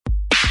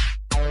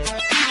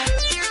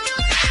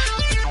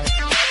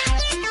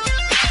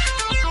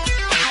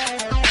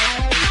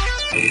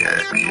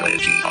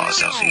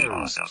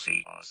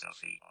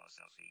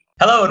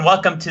Hello and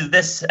welcome to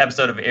this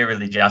episode of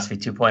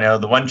Irreligiosity 2.0,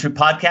 the one true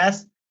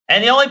podcast,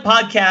 and the only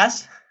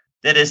podcast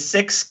that is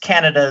 6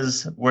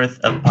 Canadas worth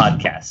of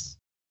podcasts.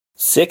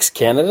 6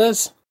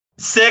 Canadas?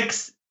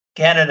 6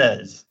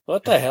 Canadas.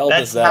 What the hell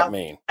does that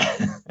mean?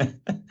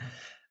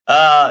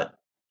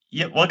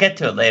 We'll get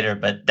to it later,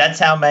 but that's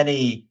how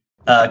many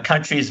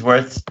countries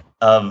worth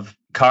of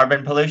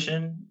carbon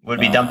pollution would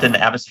be dumped in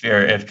the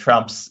atmosphere if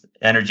Trump's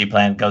energy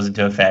plan goes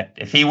into effect.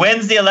 If he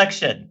wins the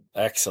election.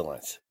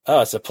 Excellent.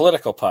 Oh, it's a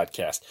political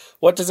podcast.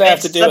 What does that have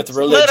to do with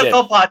religion?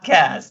 Political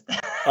podcast.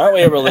 Aren't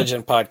we a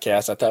religion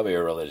podcast? I thought we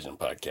were a religion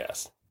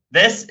podcast.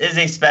 This is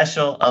a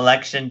special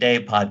election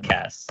day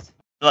podcast.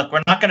 Look,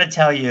 we're not going to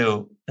tell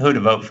you who to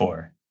vote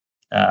for,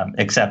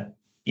 except,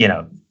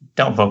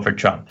 don't vote for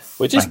Trump.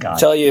 We just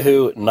tell you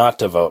who not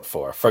to vote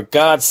for. For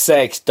God's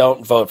sakes,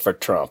 don't vote for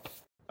Trump.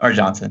 Or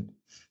Johnson.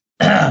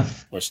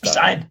 Or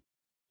Stein.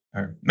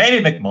 Or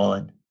maybe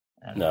McMullen.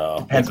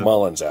 No,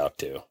 McMullen's out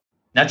too.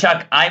 Now,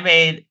 Chuck, I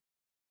made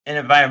an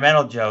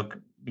environmental joke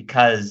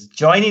because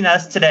joining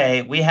us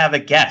today, we have a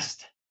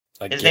guest.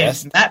 His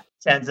name's Matt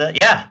Pacienza.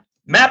 Yeah,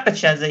 Matt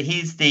Pacienza.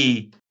 He's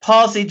the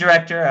policy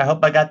director. I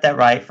hope I got that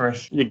right.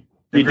 You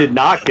did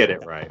not get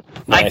it right.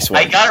 Nice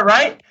I got it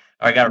right?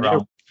 Or I got it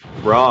wrong?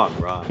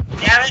 Wrong.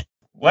 Damn it.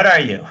 What are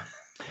you?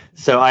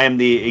 So I am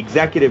the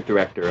executive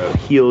director of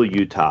HEAL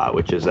Utah,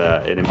 which is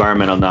an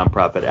environmental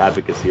nonprofit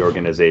advocacy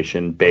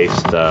organization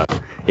based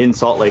in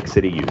Salt Lake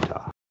City,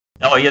 Utah.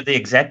 Oh, you're the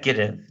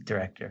executive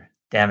director.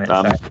 Damn it.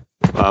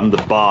 I'm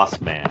the boss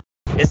man.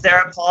 Is there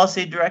a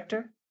policy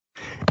director?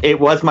 It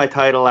was my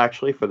title,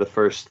 actually, for the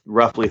first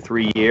roughly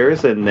 3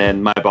 years, and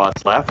then my boss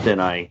left,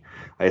 and I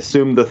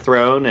assumed the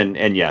throne,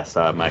 and yes,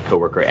 my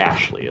coworker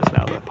Ashley is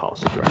now the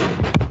policy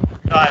director.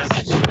 No,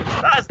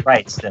 I was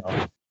right still.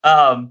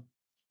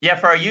 Yeah,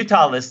 for our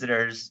Utah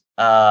listeners,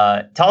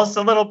 tell us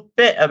a little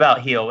bit about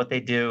HEAL, what they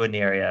do in the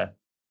area,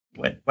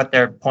 what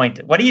their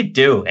point. What do you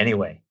do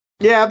anyway?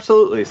 Yeah,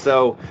 absolutely.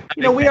 So,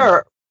 we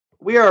are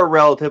a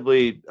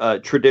relatively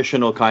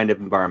traditional kind of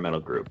environmental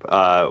group.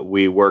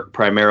 We work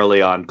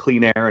primarily on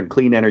clean air and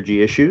clean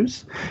energy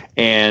issues.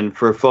 And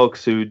for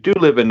folks who do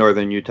live in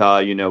northern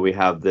Utah, we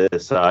have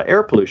this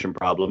air pollution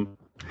problem.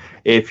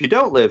 If you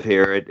don't live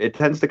here, it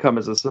tends to come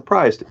as a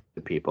surprise to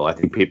people. I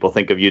think people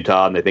think of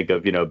Utah and they think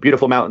of,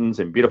 beautiful mountains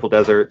and beautiful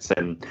deserts,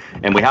 and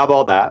we have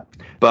all that.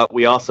 But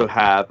we also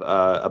have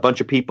a bunch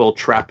of people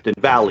trapped in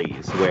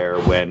valleys where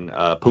when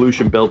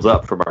pollution builds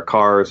up from our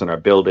cars and our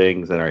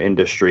buildings and our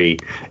industry,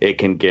 it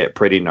can get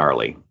pretty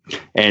gnarly.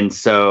 And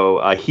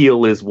so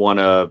HEAL is one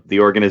of the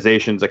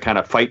organizations that kind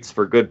of fights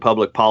for good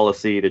public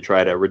policy to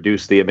try to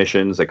reduce the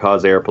emissions that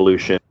cause air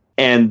pollution.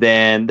 And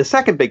then the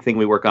second big thing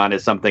we work on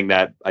is something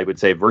that I would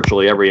say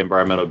virtually every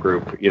environmental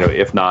group,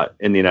 if not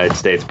in the United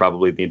States,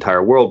 probably the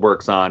entire world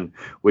works on,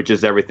 which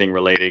is everything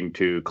relating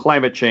to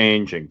climate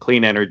change and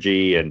clean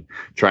energy and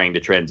trying to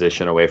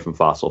transition away from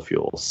fossil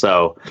fuels.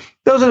 So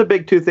those are the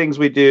big two things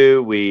we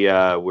do.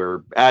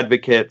 We're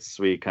advocates.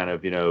 We kind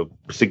of,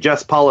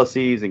 suggest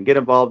policies and get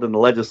involved in the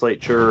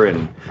legislature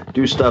and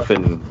do stuff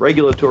in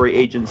regulatory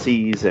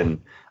agencies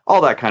and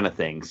all that kind of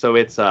thing. So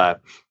it's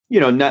not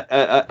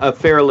a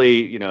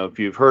fairly, if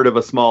you've heard of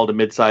a small to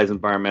mid-sized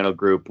environmental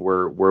group,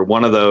 we're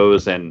one of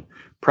those and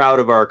proud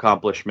of our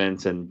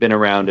accomplishments and been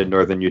around in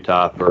northern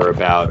Utah for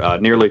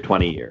about nearly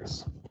 20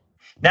 years.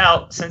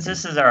 Now, since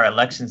this is our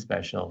election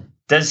special,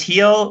 does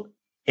HEAL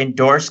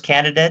endorse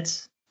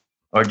candidates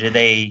or do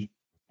they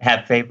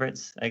have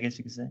favorites, I guess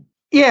you could say?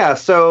 Yeah,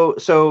 so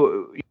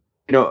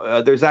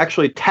there's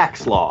actually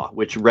tax law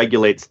which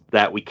regulates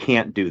that we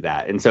can't do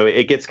that. And so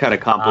it gets kind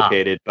of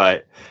complicated,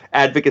 but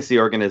advocacy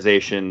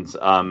organizations,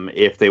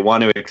 if they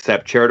want to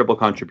accept charitable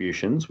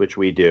contributions, which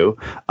we do,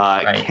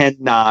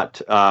 cannot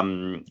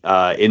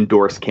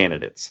endorse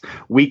candidates.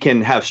 We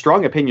can have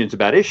strong opinions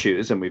about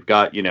issues, and we've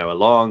got, a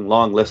long,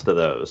 long list of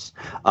those.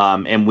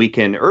 And we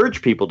can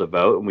urge people to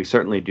vote, and we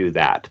certainly do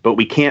that. But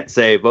we can't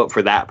say, vote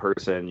for that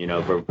person,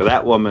 vote for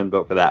that woman,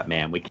 vote for that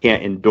man. We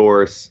can't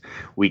endorse,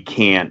 we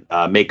can't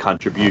make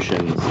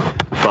contributions,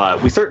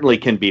 but we certainly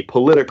can be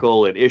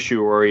political and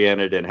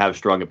issue-oriented and have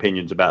strong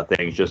opinions about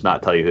things, just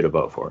not tell you who to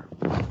vote for.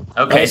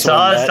 Okay, so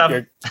all that stuff...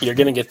 You're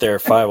going to get their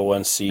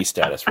 501c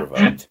status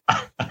revoked.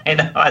 I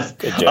know.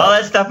 All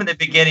that stuff in the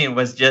beginning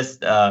was just,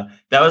 that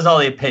was all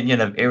the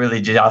opinion of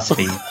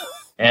irreligiosity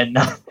and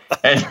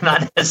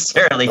not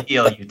necessarily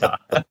HEAL Utah.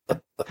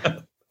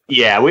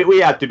 Yeah, we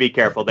have to be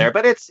careful there.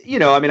 But it's,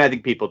 I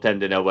think people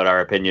tend to know what our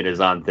opinion is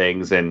on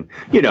things. And,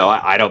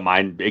 I don't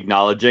mind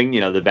acknowledging,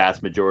 the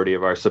vast majority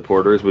of our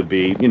supporters would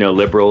be,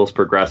 liberals,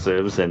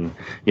 progressives. And,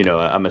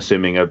 I'm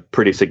assuming a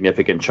pretty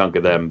significant chunk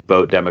of them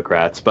vote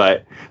Democrats.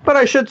 But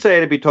I should say,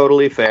 to be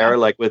totally fair,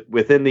 like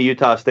within the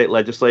Utah State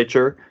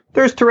Legislature,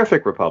 there's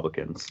terrific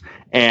Republicans.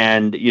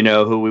 And,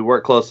 who we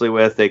work closely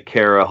with, they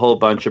care a whole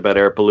bunch about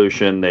air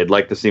pollution. They'd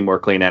like to see more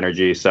clean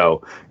energy.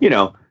 So,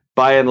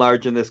 by and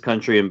large in this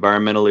country,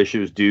 environmental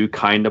issues do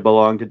kind of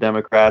belong to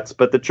Democrats.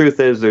 But the truth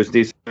is there's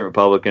decent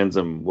Republicans,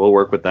 and we'll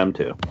work with them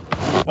too.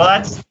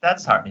 Well,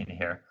 that's heartening to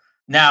hear.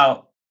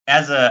 Now,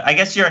 I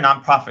guess you're a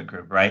nonprofit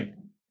group, right?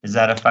 Is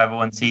that a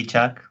 501c,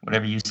 Chuck?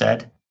 Whatever you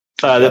said.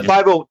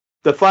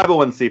 The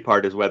 501c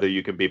part is whether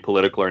you can be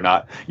political or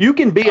not. You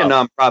can be a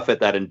nonprofit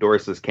that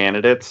endorses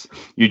candidates.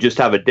 You just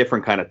have a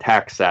different kind of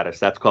tax status.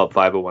 That's called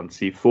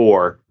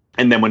 501c4.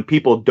 And then when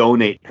people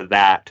donate to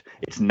that,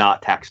 it's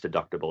not tax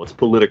deductible. It's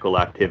political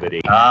activity.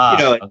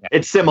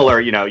 It's similar.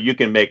 You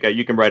can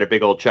write a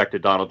big old check to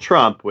Donald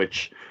Trump,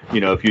 which,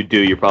 if you do,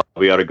 you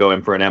probably ought to go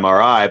in for an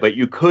MRI. But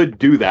you could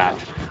do that,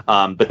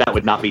 but that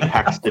would not be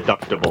tax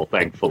deductible,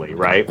 thankfully,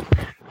 right?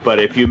 But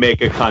if you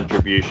make a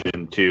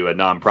contribution to a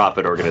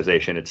nonprofit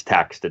organization, it's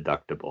tax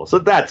deductible. So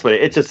that's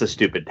it's just a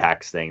stupid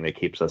tax thing that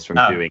keeps us from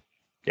doing.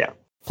 Yeah.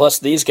 Plus,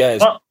 these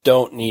guys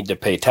don't need to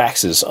pay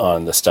taxes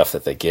on the stuff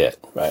that they get,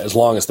 right? As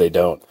long as they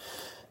don't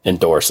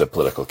endorse a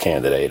political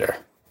candidate or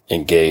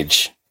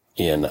engage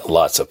in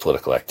lots of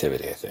political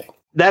activity, I think.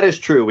 That is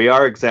true. We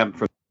are exempt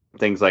from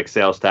things like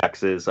sales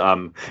taxes.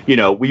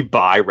 We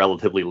buy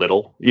relatively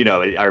little.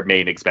 Our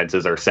main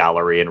expenses are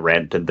salary and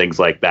rent and things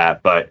like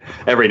that. But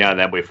every now and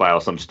then we file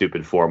some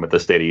stupid form with the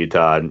state of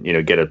Utah and,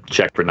 get a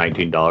check for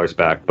 $19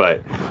 back.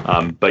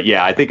 But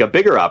yeah, I think a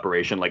bigger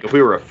operation, like if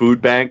we were a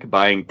food bank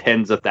buying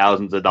tens of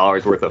thousands of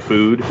dollars worth of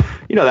food,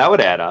 that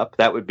would add up.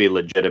 That would be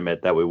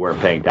legitimate that we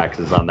weren't paying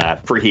taxes on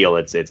that. For Heal,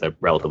 it's a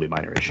relatively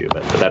minor issue,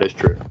 but that is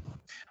true.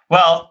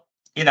 Well,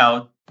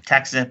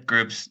 tax exempt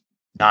groups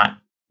not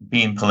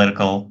being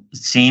political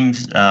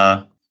seems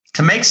to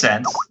make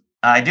sense.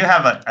 I do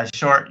have a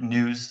short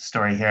news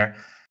story here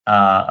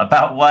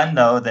about one,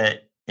 though,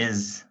 that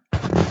is,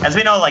 as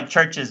we know, like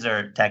churches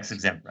are tax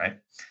exempt, right?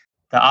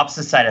 The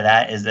opposite side of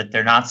that is that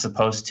they're not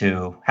supposed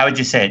to, how would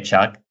you say it,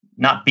 Chuck?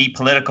 Not be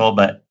political,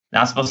 but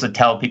not supposed to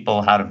tell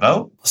people how to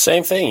vote?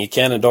 Same thing. You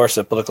can't endorse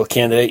a political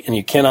candidate, and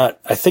you cannot,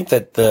 I think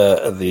that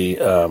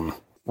the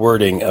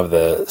wording of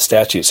the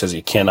statute says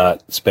you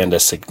cannot spend a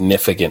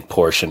significant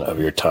portion of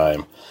your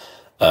time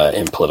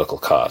in political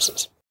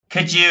causes.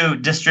 Could you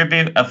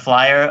distribute a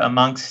flyer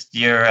amongst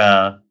your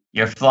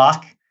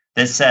flock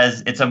that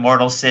says it's a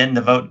mortal sin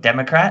to vote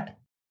Democrat?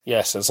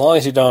 Yes, as long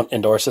as you don't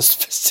endorse a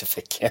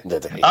specific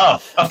candidate.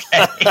 Oh,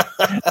 okay.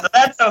 So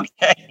that's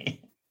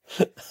okay.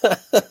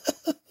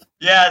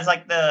 Yeah, it's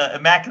like the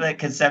Immaculate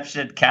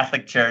Conception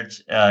Catholic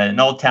Church in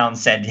Old Town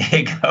San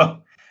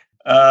Diego.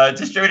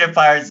 Distributed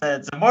flyers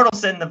said it's a mortal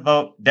sin to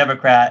vote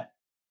Democrat.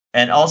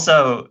 And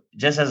also,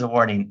 just as a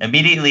warning,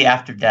 immediately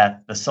after death,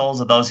 the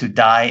souls of those who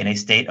die in a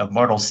state of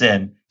mortal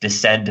sin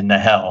descend into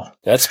hell.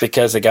 That's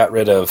because they got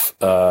rid of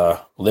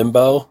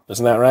limbo,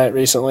 isn't that right,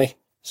 recently?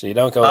 So you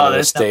don't go into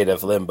a state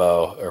of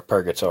limbo or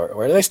purgatory,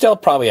 where they still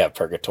probably have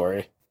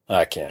purgatory.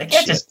 I can't. They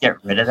can't just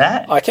get rid of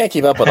that. I can't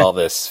keep up with all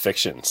this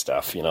fiction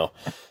stuff,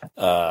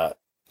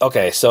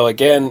 Okay, so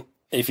again,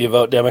 if you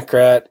vote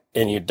Democrat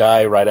and you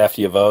die right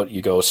after you vote,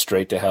 you go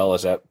straight to hell.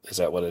 Is that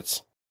what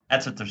it's?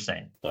 That's what they're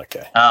saying.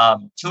 Okay.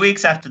 2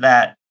 weeks after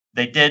that,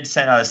 they did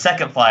send out a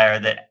second flyer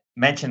that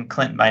mentioned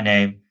Clinton by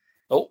name.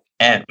 Oh.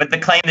 And with the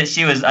claim that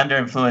she was under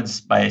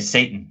influence by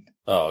Satan.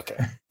 Oh, okay.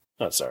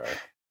 That's all right.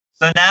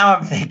 So now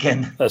I'm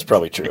thinking that's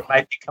probably true. It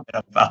might be coming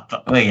up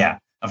about. Well, yeah,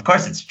 of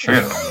course it's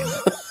true.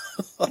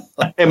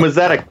 And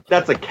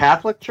that's a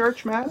Catholic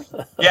church, Matt?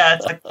 Yeah,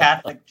 it's a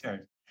Catholic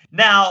church.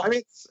 Now, I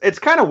mean, it's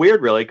kind of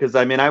weird, really, because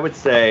I would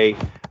say,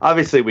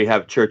 obviously, we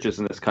have churches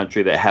in this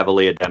country that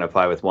heavily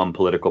identify with one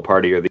political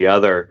party or the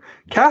other.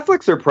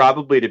 Catholics are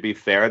probably, to be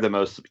fair, the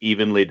most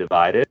evenly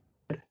divided.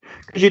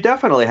 Because you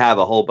definitely have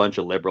a whole bunch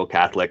of liberal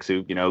Catholics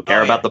who,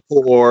 care about the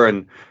poor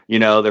and,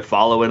 they're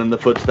following in the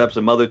footsteps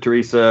of Mother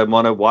Teresa and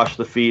want to wash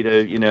the feet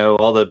of,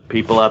 all the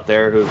people out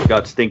there who've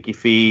got stinky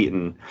feet.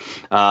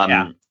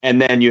 And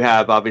then you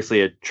have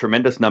obviously a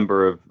tremendous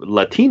number of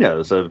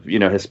Latinos, of,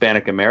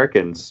 Hispanic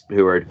Americans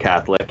who are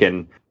Catholic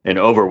and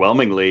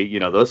overwhelmingly,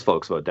 those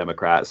folks vote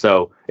Democrat.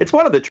 So it's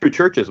one of the true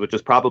churches, which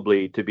is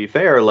probably, to be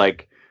fair,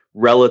 like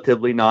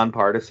relatively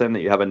nonpartisan,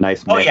 that you have a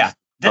nice mix.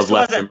 This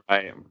wasn't,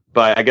 right.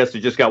 But I guess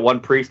you just got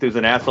one priest who's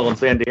an asshole in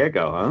San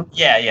Diego, huh?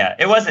 Yeah.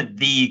 It wasn't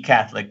the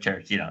Catholic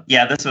Church,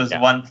 Yeah, this was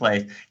one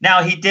place.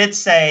 Now, he did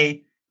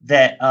say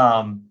that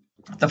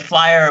the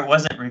flyer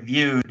wasn't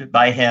reviewed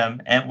by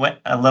him and went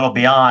a little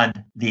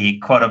beyond the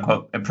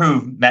quote-unquote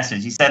approved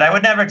message. He said, I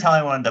would never tell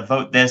anyone to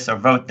vote this or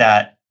vote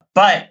that.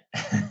 But,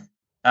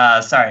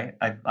 sorry,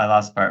 I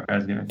lost part. I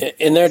was gonna...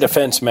 In their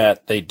defense,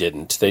 Matt, they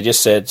didn't. They just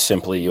said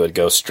simply you would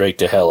go straight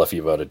to hell if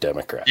you voted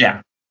Democrat.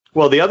 Yeah.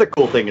 Well, the other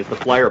cool thing is the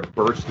flyer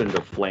burst into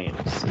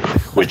flames,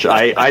 which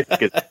I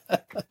think is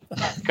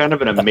kind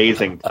of an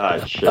amazing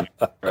touch, and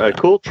a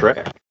cool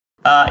trick.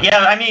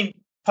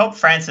 Pope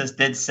Francis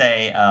did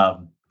say,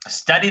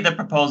 study the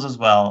proposals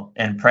well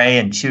and pray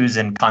and choose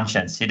in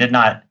conscience. He did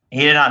not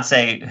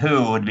say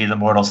who would be the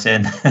mortal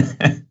sin,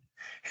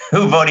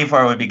 who voting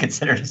for would be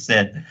considered a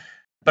sin.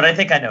 But I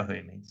think I know who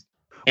he means.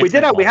 We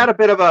had a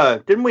bit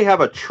of didn't we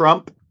have a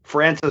Trump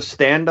Francis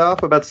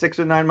standoff about 6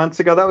 or 9 months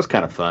ago? That was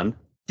kind of fun.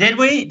 Did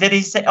we? Did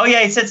he say? Oh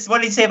yeah, he said. What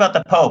did he say about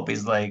the Pope?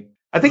 He's like,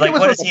 I think it was.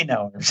 What does he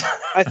know?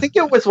 I think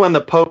it was when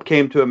the Pope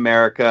came to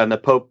America, and the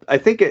Pope. I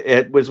think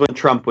it was when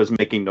Trump was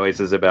making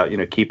noises about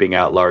keeping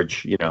out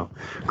large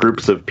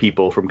groups of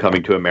people from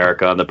coming to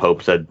America, and the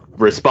Pope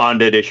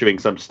responded, issuing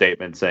some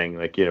statement saying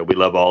like we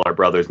love all our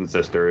brothers and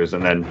sisters,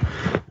 and then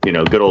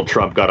good old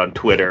Trump got on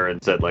Twitter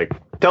and said like,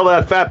 tell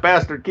that fat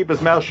bastard keep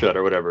his mouth shut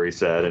or whatever he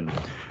said, and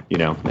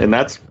and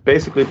that's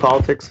basically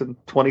politics in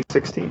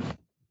 2016.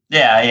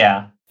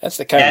 Yeah. That's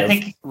the kind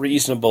of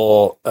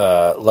reasonable,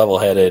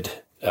 level-headed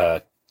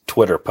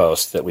Twitter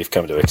post that we've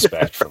come to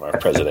expect from our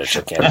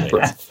presidential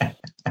candidates.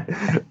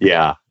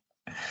 Yeah.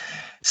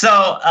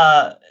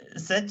 So,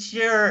 since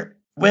you're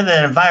with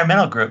an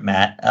environmental group,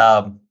 Matt,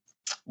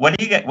 what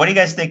do you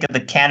guys think of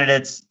the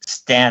candidates'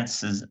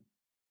 stances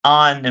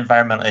on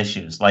environmental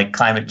issues like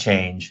climate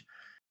change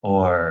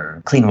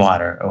or clean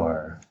water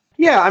or?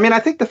 Yeah, I mean, I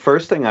think the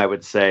first thing I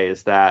would say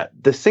is that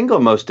the single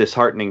most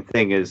disheartening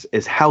thing is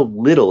how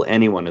little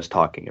anyone is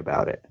talking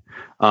about it.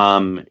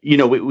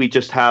 We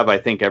just have, I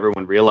think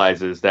everyone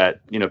realizes that,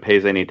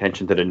 pays any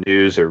attention to the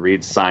news or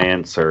reads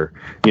science or,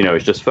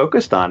 is just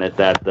focused on it,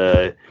 that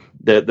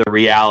the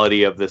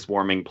reality of this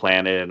warming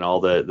planet and all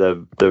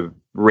the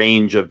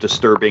range of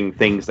disturbing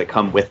things that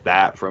come with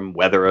that, from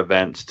weather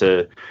events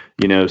to,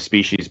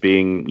 species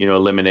being,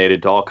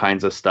 eliminated to all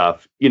kinds of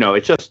stuff.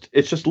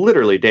 It's just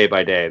literally day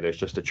by day, there's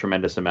just a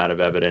tremendous amount of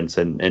evidence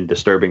and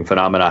disturbing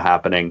phenomena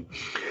happening.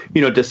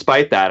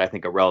 Despite that, I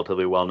think a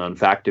relatively well-known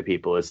fact to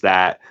people is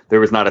that there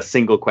was not a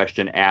single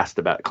question asked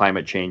about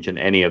climate change in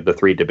any of the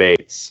three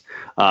debates.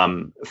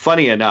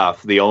 Funny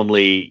enough, the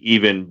only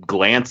even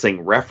glancing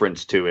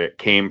reference to it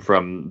came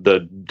from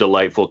the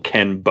delightful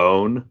Ken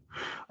Bone.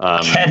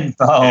 Ken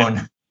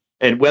Bone.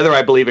 And whether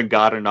I believe in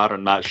God or not,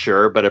 I'm not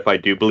sure. But if I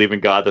do believe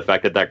in God, the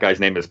fact that guy's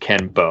name is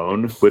Ken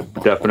Bone would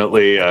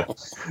definitely,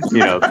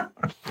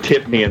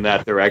 tip me in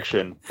that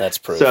direction. That's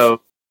proof.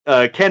 So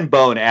Ken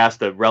Bone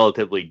asked a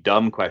relatively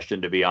dumb question,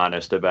 to be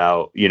honest,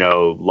 about,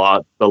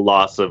 the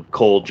loss of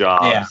coal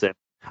jobs. Yeah. And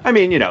I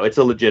mean, it's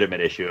a legitimate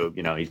issue.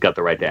 He's got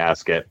the right to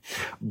ask it.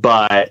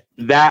 But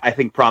that, I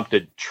think,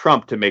 prompted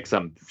Trump to make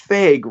some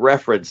vague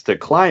reference to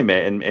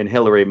climate. And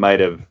Hillary might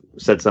have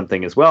said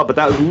something as well. But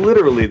that was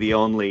literally the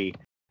only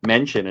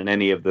mention in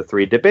any of the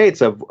three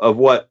debates of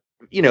what,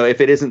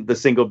 if it isn't the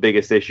single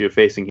biggest issue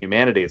facing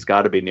humanity, it's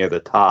got to be near the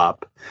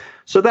top.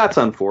 So that's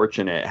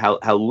unfortunate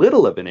how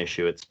little of an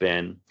issue it's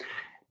been.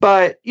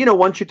 But,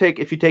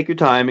 if you take your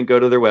time and go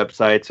to their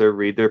websites or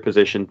read their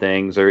position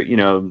things or,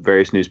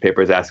 various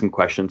newspapers asking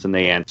questions and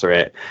they answer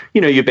it,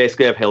 you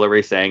basically have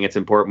Hillary saying it's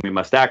important, we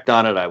must act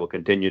on it. I will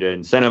continue to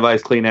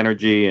incentivize clean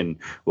energy and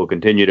will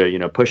continue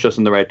to, push us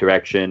in the right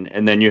direction.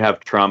 And then you have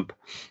Trump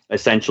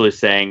essentially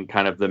saying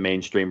kind of the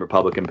mainstream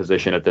Republican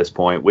position at this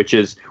point, which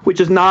is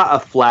not a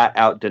flat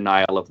out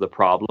denial of the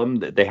problem.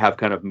 That they have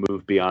kind of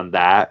moved beyond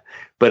that.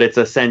 But it's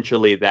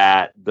essentially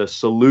that the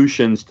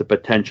solutions to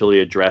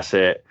potentially address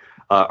it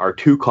are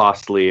too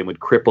costly and would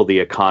cripple the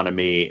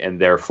economy, and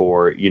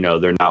therefore,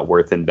 they're not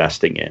worth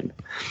investing in.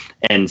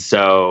 And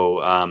so,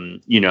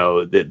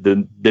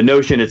 the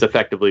notion is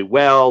effectively,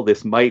 well,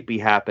 this might be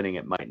happening,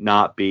 it might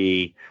not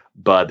be,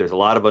 but there's a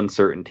lot of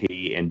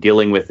uncertainty, and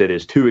dealing with it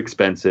is too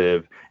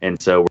expensive,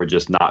 and so we're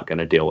just not going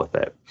to deal with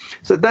it.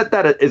 So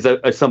that is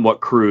a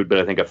somewhat crude, but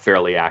I think a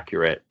fairly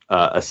accurate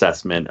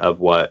assessment of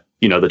what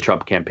the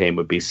Trump campaign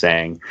would be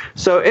saying.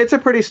 So it's a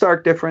pretty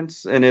stark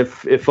difference. And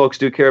if folks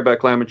do care about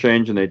climate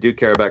change and they do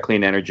care about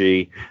clean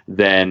energy,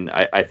 then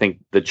I think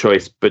the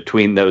choice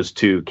between those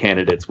two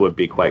candidates would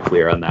be quite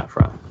clear on that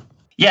front.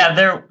 Yeah,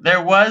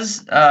 there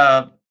was,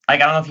 I don't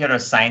know if you had a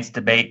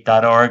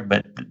sciencedebate.org,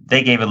 but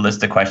they gave a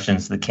list of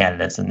questions to the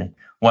candidates, and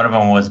one of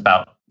them was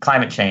about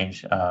climate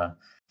change.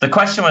 The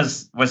question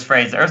was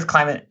phrased, the Earth's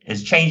climate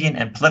is changing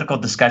and political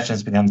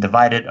discussions become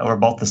divided over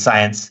both the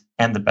science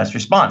and the best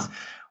response.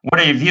 What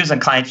are your views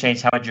on climate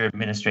change? How would your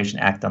administration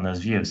act on those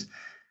views?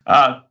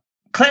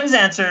 Clinton's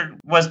answer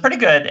was pretty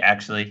good,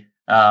 actually,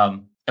 at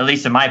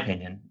least in my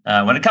opinion.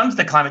 When it comes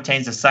to climate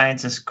change, the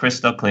science is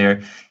crystal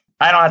clear.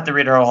 I don't have to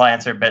read her whole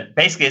answer, but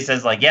basically it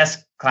says, like,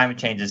 yes, climate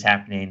change is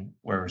happening.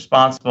 We're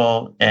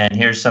responsible, and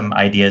here's some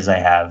ideas I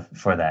have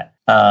for that.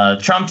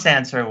 Trump's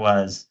answer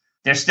was,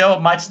 there's still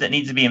much that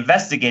needs to be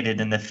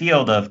investigated in the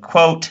field of,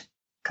 quote,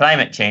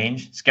 climate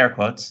change, scare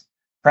quotes.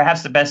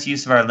 Perhaps the best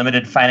use of our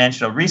limited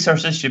financial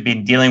resources should be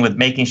in dealing with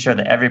making sure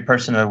that every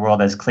person in the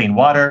world has clean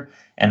water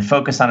and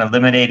focus on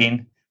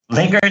eliminating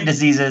lingering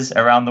diseases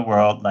around the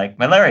world like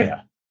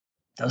malaria.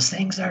 Those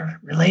things are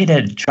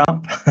related,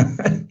 Trump.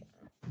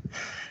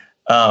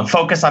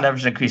 Focus on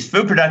efforts to increase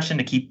food production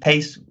to keep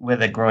pace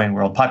with a growing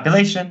world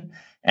population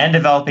and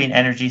developing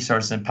energy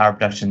sources and power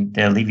production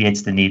that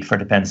alleviates the need for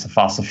dependence on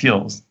fossil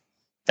fuels.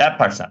 That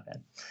part's not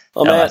bad.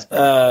 Well, Matt,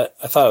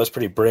 I thought it was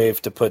pretty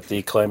brave to put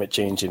the climate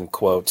change in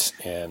quotes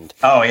and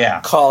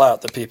call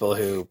out the people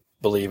who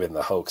believe in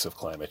the hoax of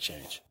climate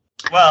change.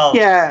 Well,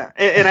 yeah,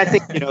 and I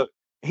think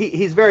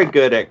he's very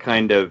good at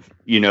kind of,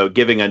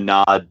 giving a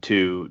nod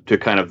to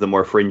kind of the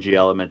more fringy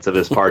elements of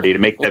his party to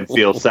make them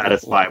feel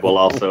satisfied while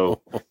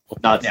also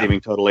not seeming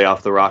totally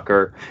off the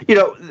rocker.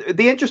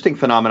 The interesting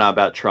phenomena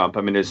about Trump,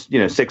 I mean, there's,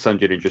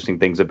 600 interesting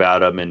things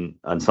about him, and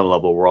on some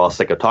level we're all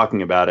sick of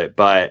talking about it.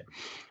 But,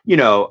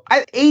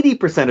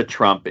 80% of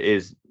Trump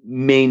is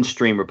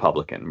mainstream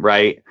Republican,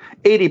 right?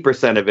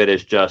 80% of it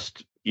is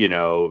just,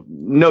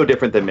 no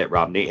different than Mitt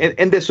Romney.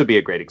 And this would be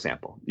a great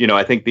example.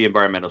 I think the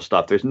environmental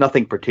stuff, there's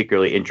nothing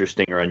particularly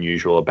interesting or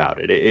unusual about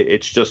it.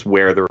 It's just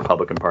where the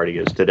Republican Party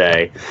is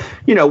today.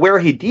 Where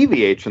he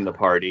deviates from the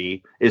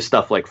party is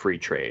stuff like free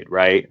trade,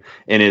 right?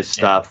 And his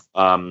stuff,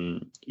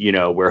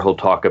 where he'll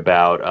talk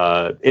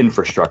about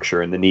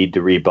infrastructure and the need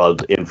to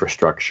rebuild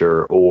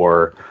infrastructure,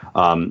 or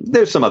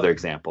there's some other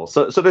examples.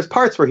 So there's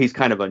parts where he's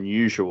kind of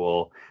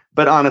unusual.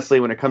 But honestly,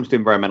 when it comes to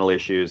environmental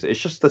issues, it's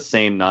just the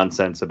same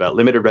nonsense about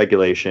limited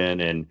regulation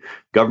and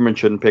government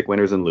shouldn't pick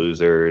winners and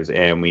losers.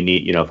 And we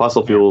need,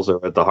 fossil fuels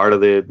are at the heart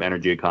of the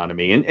energy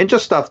economy, and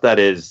just stuff that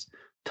is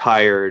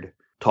tired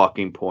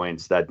talking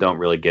points that don't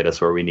really get us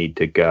where we need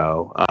to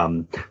go.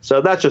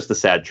 So that's just the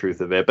sad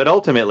truth of it. But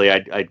ultimately,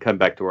 I'd come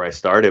back to where I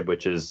started,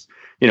 which is,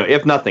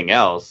 if nothing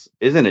else,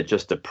 isn't it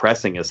just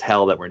depressing as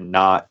hell that we're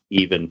not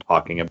even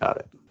talking about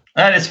it?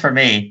 That is for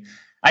me.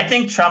 I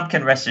think Trump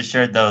can rest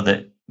assured, though,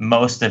 that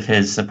most of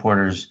his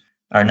supporters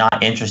are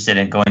not interested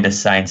in going to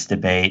science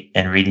debate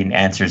and reading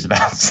answers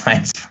about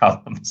science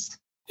problems.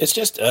 It's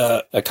just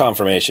a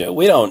confirmation.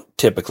 We don't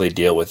typically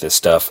deal with this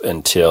stuff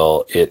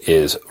until it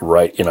is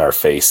right in our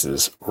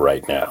faces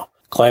right now.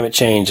 Climate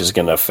change is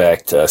going to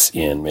affect us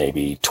in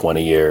maybe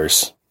 20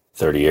 years,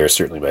 30 years,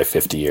 certainly by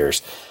 50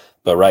 years.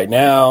 But right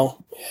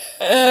now,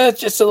 it's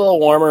just a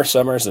little warmer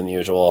summers than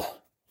usual.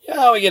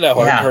 Yeah, we get a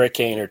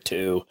hurricane or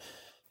two.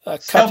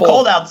 It's so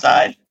cold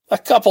outside. A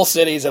couple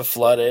cities have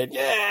flooded.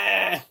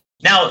 Yeah.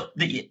 Now,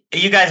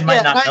 you guys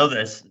might not know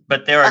this,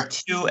 but there are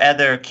two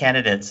other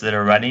candidates that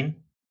are running.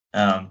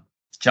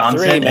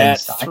 Johnson and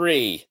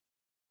three.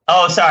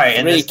 Oh, sorry.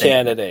 Three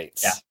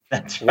candidates. Yeah,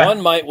 that's right.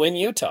 One might win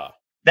Utah.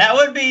 That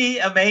would be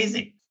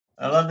amazing.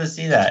 I'd love to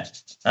see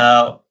that.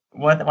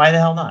 Why the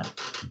hell not?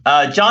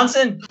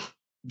 Johnson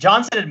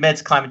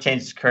admits climate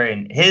change is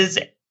occurring. His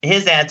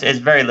answer is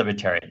very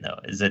libertarian, though,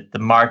 is that the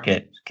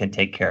market can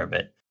take care of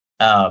it.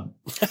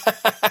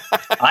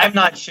 I'm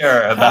not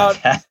sure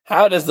about that.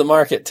 How does the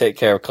market take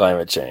care of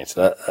climate change?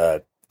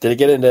 Did it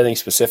get into any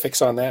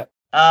specifics on that?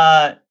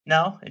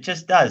 No, it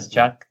just does,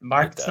 Chuck. The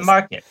market's the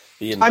market.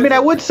 I mean, I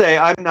would say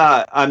I'm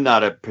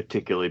not a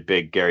particularly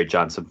big Gary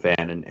Johnson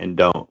fan,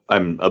 and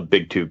I'm a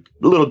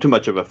little too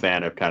much of a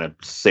fan of kind of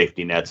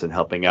safety nets and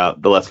helping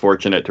out the less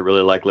fortunate to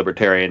really like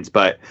libertarians.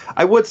 But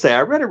I would say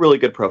I read a really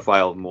good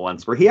profile of him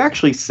once where he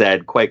actually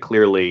said quite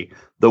clearly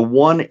the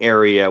one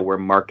area where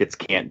markets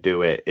can't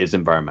do it is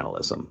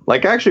environmentalism.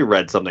 Like, I actually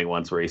read something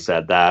once where he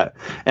said that.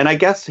 And I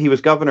guess he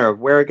was governor of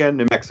where again?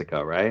 New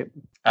Mexico, right?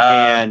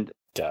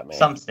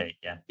 Some state,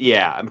 yeah.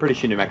 Yeah, I'm pretty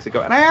sure New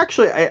Mexico. And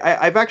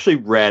I've actually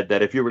read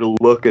that if you were to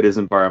look at his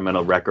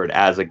environmental record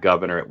as a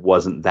governor, it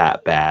wasn't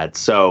that bad.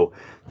 So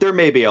there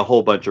may be a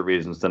whole bunch of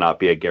reasons to not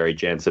be a Gary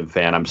Johnson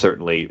fan. I'm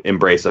certainly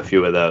embrace a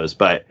few of those,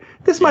 but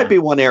this might be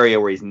one area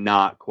where he's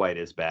not quite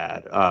as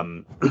bad.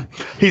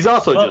 He's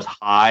also just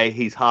high.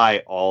 He's high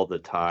all the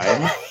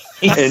time.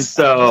 And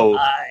so,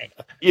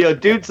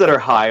 dudes that are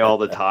high all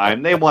the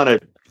time, they want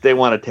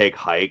to take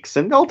hikes,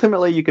 and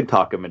ultimately you can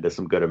talk him into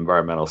some good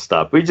environmental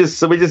stuff. We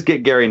just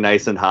get Gary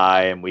nice and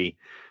high, and we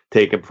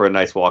take him for a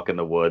nice walk in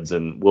the woods,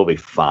 and we'll be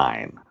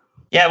fine.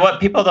 Yeah,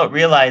 what people don't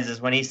realize is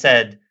when he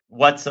said,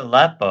 "What's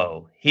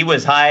Aleppo?" he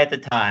was high at the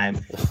time,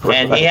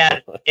 and he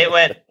had it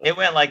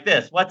went like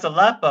this: "What's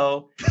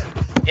Aleppo?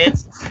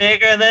 It's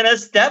bigger than a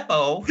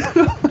Steppo."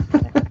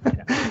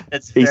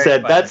 He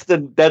said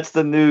funny. that's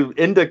the new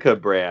indica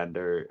brand,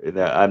 or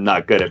I'm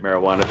not good at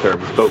marijuana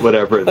terms, but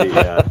whatever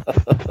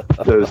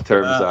those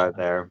terms are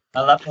there.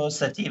 Aleppo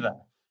sativa.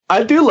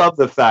 I do love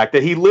the fact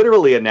that he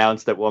literally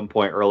announced at one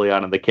point early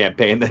on in the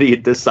campaign that he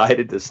had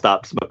decided to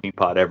stop smoking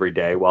pot every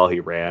day while he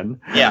ran.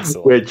 Yeah,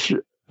 which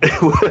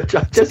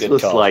I just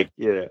was call. Like,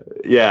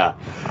 yeah,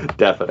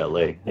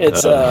 definitely.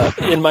 It's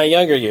in my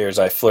younger years,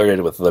 I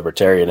flirted with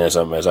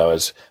libertarianism as I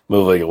was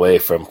moving away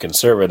from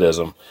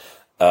conservatism,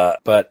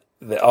 but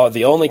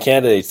the only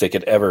candidates they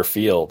could ever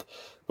field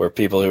were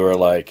people who were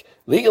like,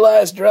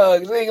 legalize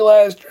drugs,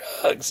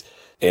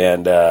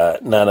 and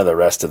none of the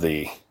rest of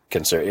the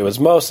it was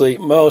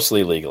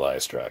mostly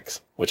legalized drugs,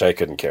 which I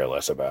couldn't care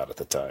less about at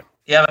the time.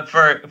 Yeah, but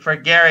for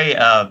Gary,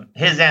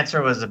 his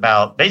answer was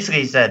about, basically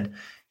he said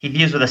he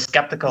views with a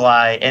skeptical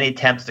eye any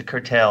attempts to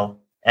curtail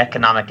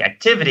economic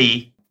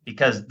activity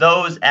because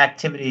those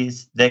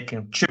activities that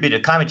contribute to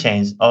climate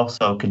change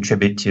also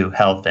contribute to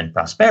health and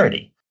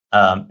prosperity.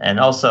 And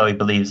also he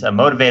believes a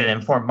motivated and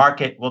informed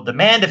market will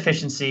demand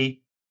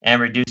efficiency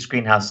and reduce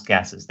greenhouse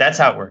gases. That's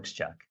how it works,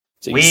 Chuck.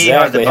 We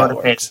are the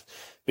motivated.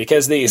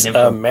 Because these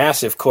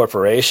massive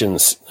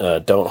corporations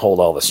don't hold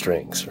all the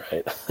strings,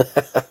 right?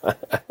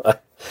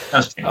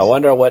 I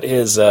wonder what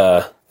his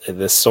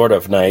this sort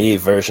of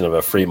naive version of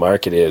a free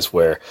market is,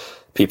 where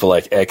people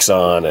like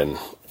Exxon and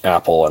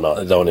Apple and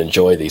all, don't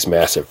enjoy these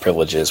massive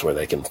privileges where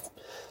they can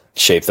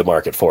shape the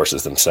market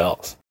forces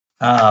themselves.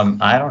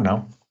 I don't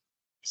know.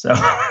 So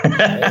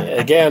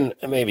again,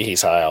 maybe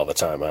he's high all the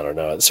time. I don't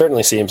know. It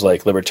certainly seems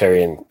like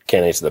libertarian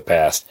candidates of the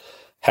past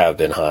have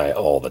been high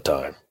all the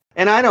time.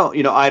 And I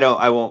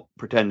won't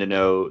pretend to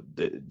know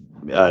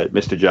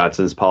Mr.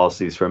 Johnson's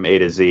policies from A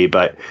to Z,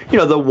 but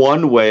the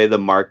one way the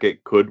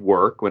market could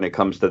work when it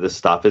comes to this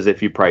stuff is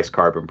if you price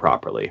carbon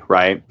properly,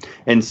 right?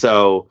 And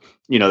so,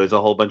 there's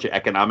a whole bunch of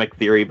economic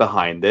theory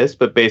behind this,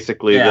 but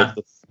basically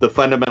the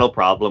fundamental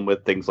problem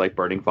with things like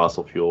burning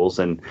fossil fuels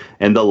and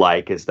the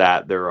like is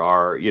that there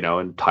are,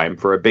 and time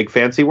for a big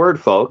fancy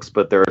word, folks,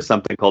 but there are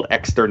something called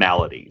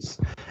externalities.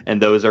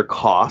 And those are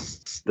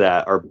costs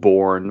that are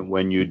born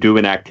when you do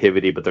an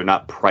activity, but they're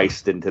not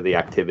priced into the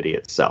activity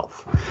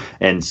itself.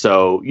 And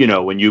so,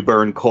 when you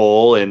burn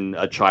coal and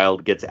a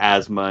child gets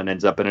asthma and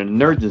ends up in an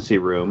emergency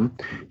room,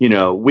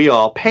 we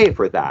all pay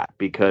for that,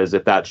 because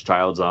if that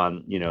child's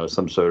on,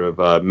 some sort of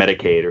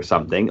Medicaid or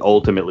something,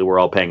 ultimately we're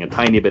all paying a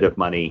tiny bit of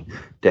money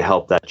to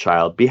help that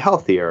child be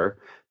healthier,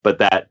 but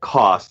that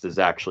cost is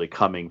actually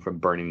coming from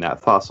burning that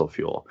fossil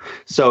fuel.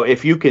 So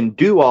if you can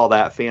do all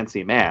that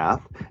fancy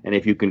math, and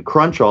if you can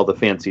crunch all the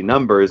fancy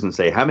numbers and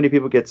say how many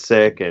people get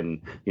sick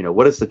and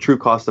what is the true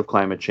cost of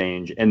climate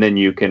change, and then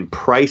you can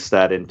price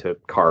that into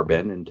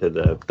carbon, into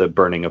the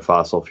burning of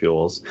fossil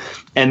fuels,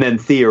 and then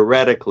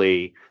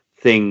theoretically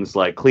things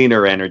like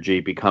cleaner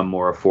energy become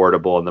more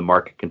affordable and the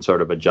market can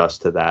sort of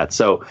adjust to that.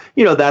 So,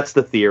 that's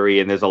the theory.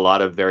 And there's a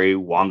lot of very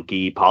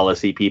wonky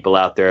policy people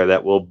out there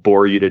that will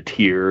bore you to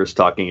tears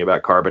talking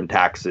about carbon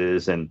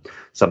taxes and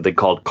something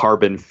called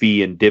carbon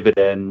fee and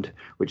dividend,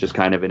 which is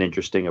kind of an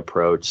interesting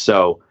approach.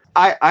 So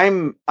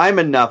I'm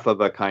enough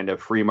of a kind of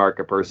free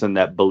market person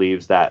that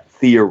believes that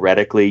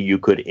theoretically you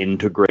could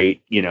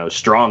integrate,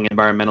 strong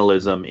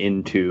environmentalism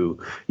into,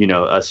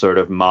 a sort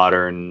of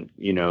modern,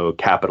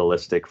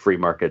 capitalistic free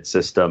market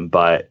system.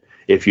 But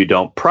if you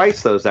don't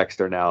price those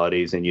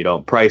externalities and you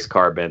don't price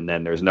carbon,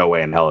 then there's no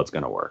way in hell it's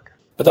going to work.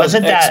 But those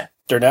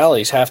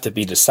externalities have to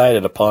be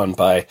decided upon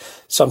by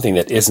something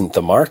that isn't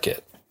the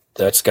market.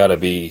 That's got to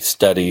be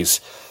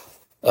studies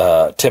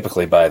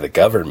typically by the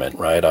government,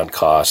 right, on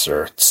costs,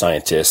 or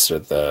scientists, or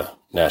the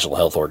national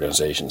health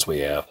organizations we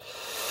have,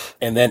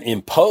 and then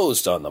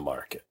imposed on the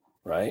market,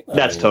 right?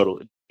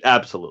 Absolutely,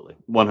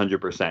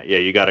 100%. Yeah,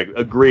 you got to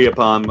agree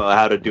upon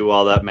how to do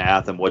all that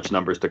math and which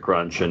numbers to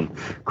crunch and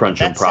crunch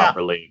them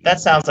properly. That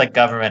sounds like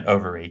government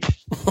overreach.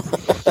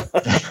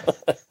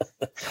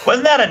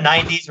 Wasn't that a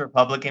 90s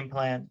Republican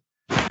plan?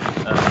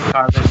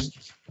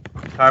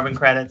 Carbon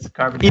credits,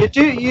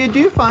 You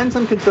do find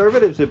some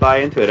conservatives who buy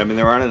into it. I mean,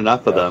 there aren't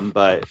enough of them,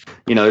 but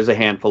there's a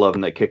handful of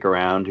them that kick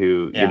around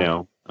who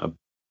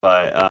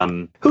but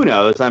who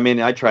knows? I mean,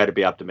 I try to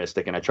be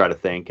optimistic and I try to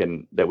think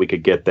and that we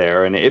could get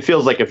there. And it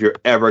feels like if you're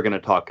ever going to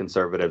talk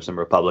conservatives and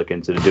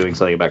Republicans into doing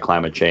something about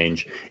climate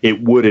change,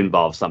 it would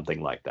involve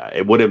something like that.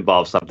 It would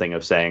involve something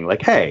of saying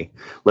like, hey,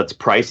 let's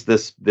price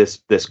this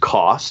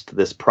cost,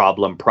 this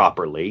problem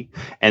properly,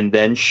 and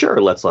then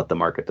sure, let's let the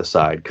market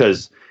decide.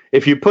 Because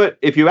if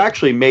you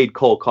actually made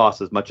coal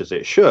cost as much as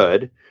it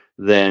should,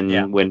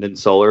 then wind and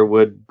solar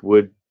would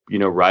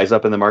rise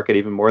up in the market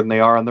even more than they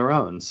are on their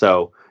own.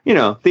 So,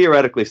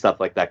 theoretically stuff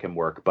like that can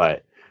work,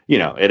 but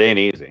it ain't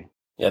easy.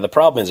 Yeah, the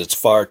problem is it's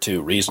far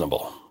too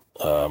reasonable.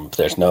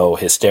 There's no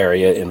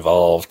hysteria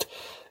involved,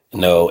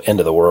 no end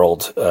of the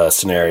world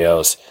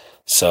scenarios.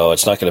 So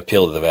it's not going to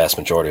appeal to the vast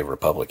majority of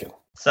Republicans.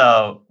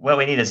 So what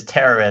we need is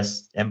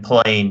terrorists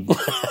employing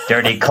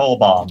dirty coal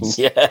bombs.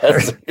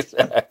 Yes,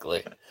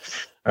 exactly.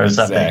 Or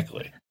something.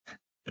 Exactly.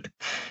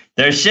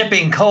 They're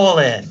shipping coal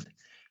in.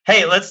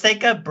 Hey, let's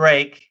take a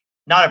break.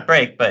 Not a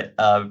break, but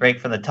a break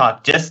from the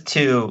talk, just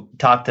to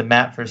talk to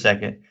Matt for a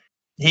second.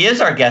 He is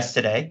our guest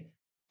today.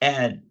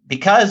 And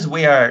because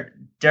we are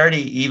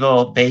dirty,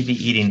 evil,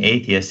 baby-eating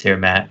atheists here,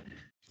 Matt,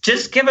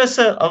 just give us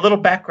a little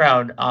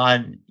background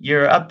on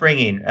your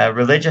upbringing,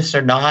 religious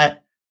or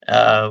not,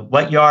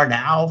 what you are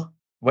now,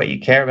 what you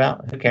care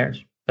about. Who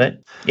cares?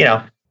 But,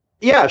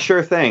 Yeah,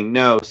 sure thing.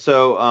 No,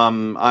 so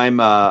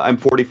I'm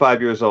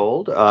 45 years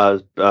old,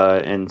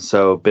 and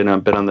so been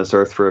on this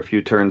earth for a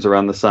few turns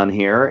around the sun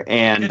here.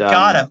 And good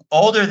God, I'm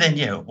older than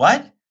you.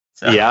 What?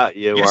 So, yeah,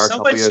 you are so a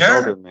couple years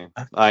older than me.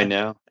 I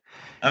know.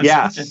 I'm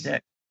such a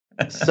dick.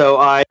 So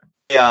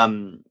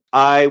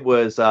I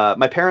was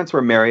my parents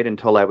were married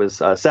until I was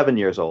 7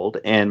 years old,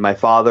 and my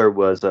father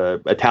was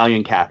a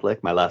Italian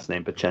Catholic. My last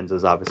name Picenza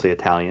is obviously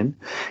Italian,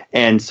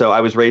 and so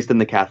I was raised in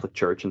the Catholic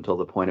Church until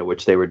the point at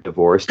which they were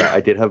divorced.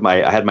 I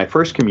had my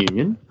first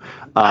communion.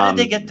 How did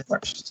they get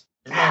divorced?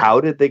 How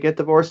did they get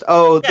divorced?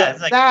 Oh,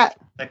 yeah,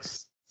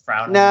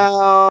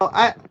 No,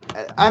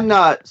 I'm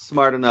not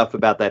smart enough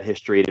about that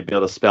history to be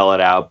able to spell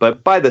it out.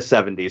 But by the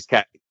 70s,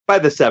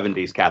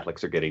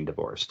 Catholics are getting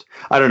divorced.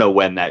 I don't know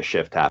when that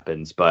shift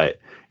happens, but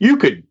you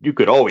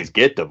could always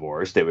get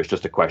divorced. It was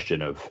just a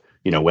question of,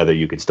 whether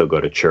you could still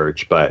go to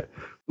church. But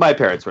my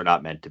parents were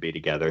not meant to be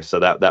together, so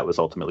that was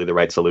ultimately the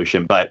right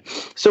solution. But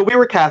so we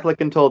were Catholic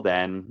until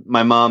then.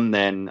 My mom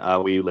then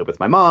we lived with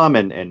my mom,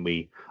 and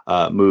we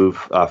move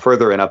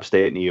further in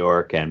upstate New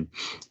York, and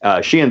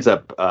she ends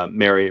up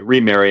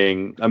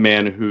remarrying a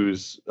man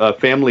whose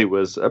family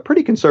was a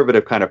pretty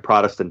conservative kind of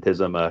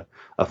Protestantism, a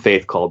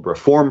faith called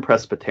Reformed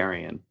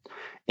Presbyterian.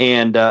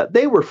 And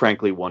they were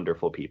frankly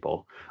wonderful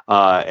people.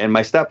 And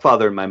my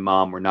stepfather and my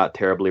mom were not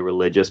terribly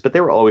religious, but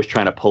they were always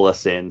trying to pull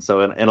us in.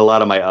 So in a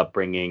lot of my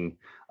upbringing,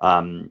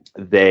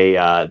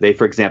 they,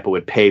 for example,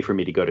 would pay for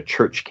me to go to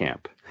church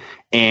camp.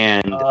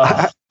 And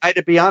I,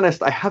 to be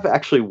honest, I have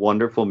actually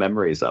wonderful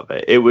memories of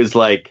it. It was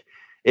like,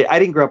 I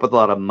didn't grow up with a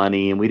lot of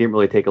money, and we didn't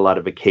really take a lot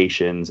of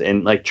vacations.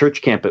 And like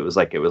church camp, it was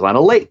on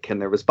a lake,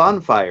 and there was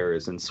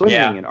bonfires and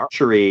swimming and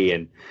archery,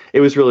 and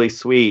it was really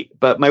sweet.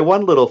 But my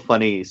one little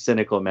funny,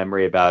 cynical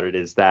memory about it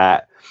is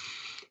that,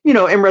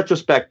 in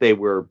retrospect, they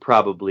were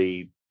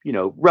probably,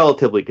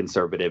 relatively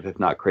conservative, if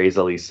not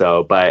crazily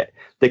so. But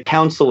the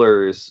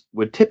counselors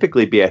would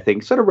typically be, I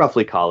think, sort of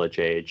roughly college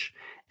age.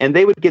 And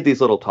they would give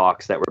these little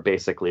talks that were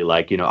basically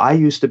like, I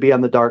used to be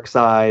on the dark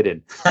side,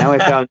 and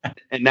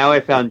now I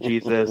found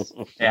Jesus.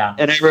 Yeah.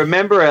 And I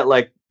remember at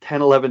like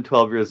 10, 11,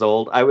 12 years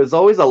old, I was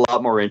always a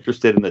lot more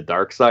interested in the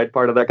dark side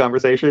part of that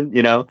conversation.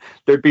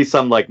 There'd be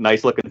some like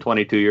nice looking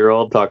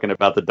 22-year-old talking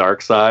about the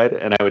dark side.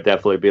 And I would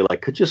definitely be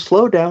like, could you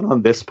slow down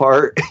on this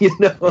part?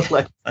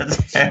 Like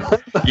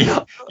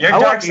your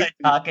dark side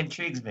talk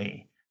intrigues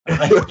me.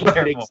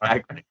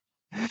 Exactly.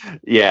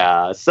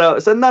 Yeah, so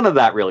none of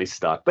that really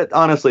stuck, but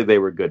honestly, they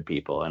were good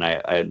people, and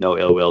I had no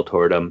ill will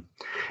toward them.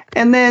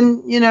 And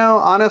then,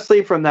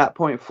 honestly, from that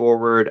point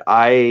forward,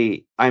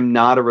 I'm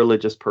not a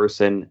religious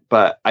person,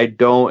 but I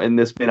don't, and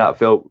this may not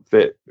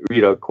fit,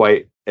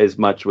 quite as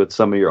much with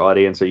some of your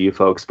audience or you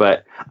folks,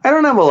 but I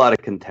don't have a lot of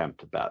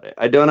contempt about it.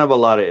 I don't have a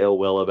lot of ill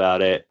will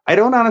about it. I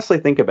don't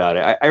honestly think about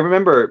it. I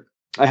remember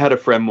I had a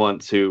friend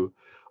once who,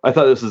 I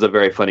thought this was a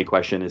very funny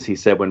question, is he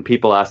said when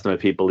people asked him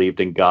if he believed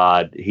in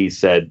God, he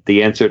said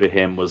the answer to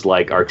him was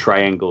like, are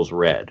triangles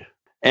red?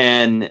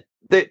 And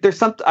there's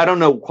something, I don't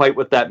know quite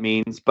what that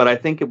means, but I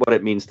think what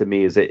it means to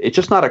me is it's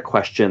just not a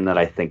question that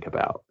I think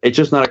about. It's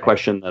just not a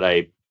question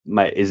that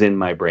is in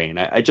my brain.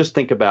 I just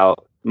think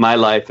about my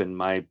life and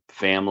my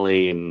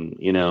family and,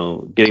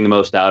 getting the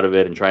most out of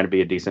it and trying to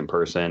be a decent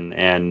person.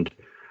 And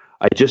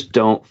I just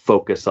don't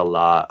focus a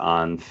lot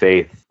on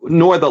faith,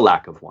 nor the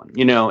lack of one,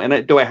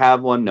 and do I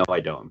have one? No,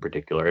 I don't in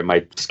particular. Am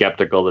I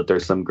skeptical that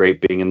there's some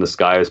great being in the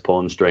sky who's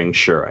pulling strings?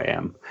 Sure, I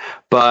am.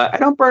 But I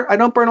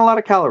don't burn a lot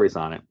of calories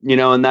on it,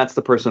 and that's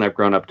the person I've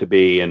grown up to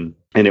be. And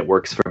it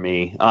works for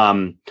me.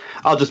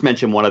 I'll just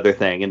mention one other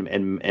thing,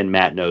 and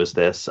Matt knows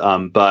this,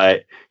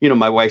 but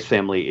my wife's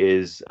family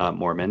is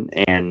Mormon,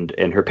 and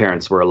her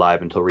parents were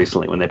alive until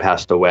recently when they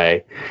passed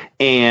away,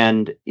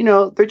 and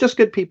they're just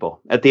good people.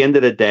 At the end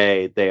of the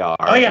day, they are.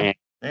 Oh yeah,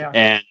 they are.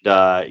 And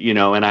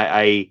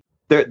and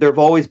there've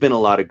always been a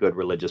lot of good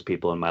religious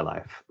people in my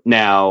life.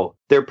 Now,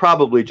 they're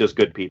probably just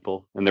good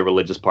people, and the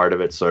religious part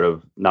of it's sort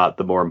of not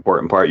the more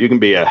important part. You can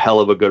be a hell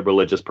of a good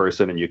religious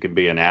person, and you can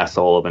be an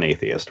asshole of an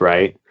atheist,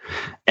 right?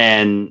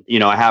 And,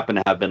 I happen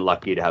to have been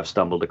lucky to have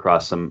stumbled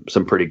across some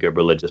pretty good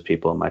religious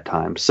people in my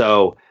time.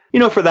 So,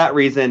 for that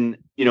reason,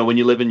 when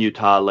you live in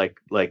Utah,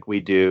 like we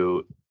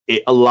do,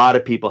 a lot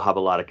of people have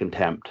a lot of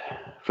contempt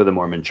for the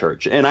Mormon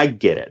church. And I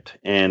get it.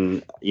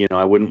 And,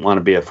 I wouldn't want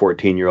to be a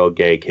 14-year-old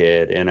gay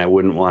kid, and I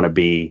wouldn't want to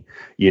be,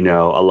 a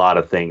lot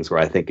of things where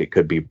I think it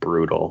could be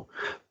brutal.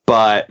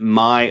 But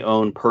my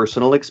own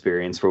personal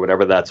experience, for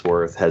whatever that's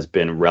worth, has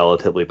been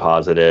relatively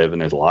positive.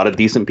 And there's a lot of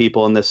decent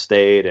people in this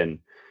state. And,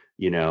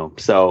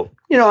 so,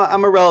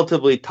 I'm a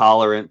relatively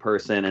tolerant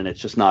person, and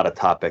it's just not a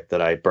topic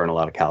that I burn a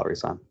lot of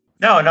calories on.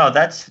 No,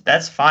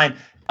 that's fine.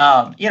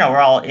 We're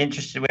all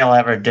interested. We all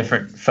have our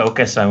different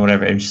focus on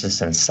whatever interests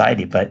us in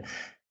society. But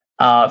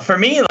for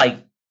me, like,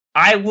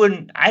 I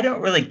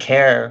don't really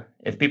care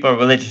if people are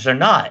religious or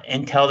not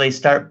until they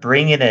start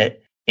bringing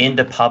it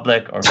into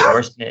public or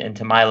forcing it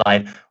into my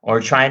life or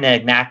trying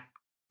to enact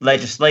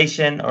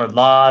legislation or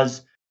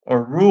laws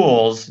or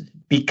rules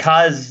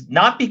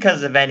not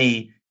because of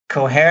any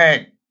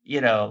coherent,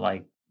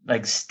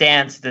 like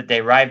stance that they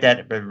arrived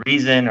at for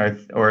reason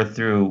or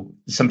through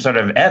some sort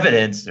of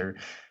evidence or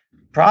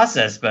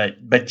process, but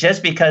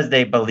just because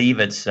they believe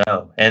it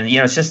so. And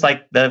it's just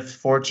like the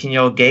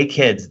 14-year-old gay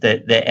kids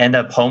that end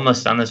up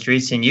homeless on the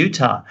streets in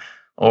Utah,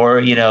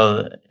 or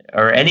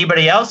or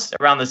anybody else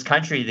around this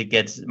country that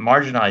gets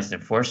marginalized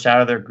and forced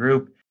out of their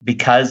group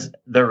because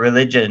their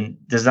religion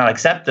does not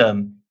accept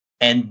them.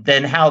 And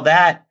then how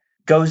that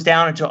goes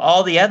down into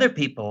all the other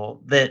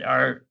people that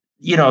are,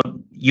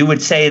 you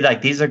would say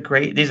like, these are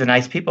great, these are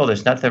nice people,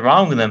 there's nothing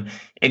wrong with them,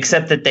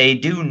 except that they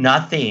do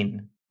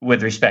nothing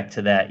with respect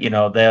to that.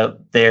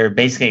 They're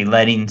basically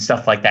letting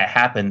stuff like that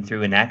happen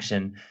through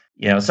inaction.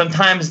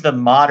 Sometimes the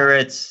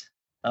moderates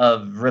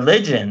of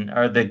religion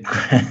are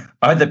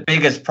the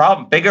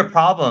bigger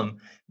problem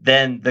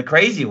than the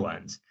crazy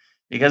ones,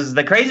 because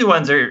the crazy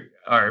ones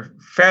are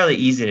fairly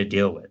easy to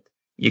deal with.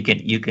 You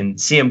can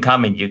see them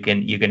coming. You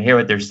can hear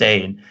what they're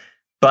saying.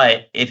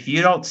 But if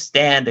you don't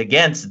stand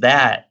against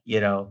that,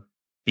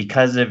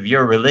 because of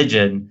your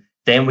religion,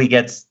 then we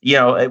get,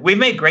 we've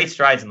made great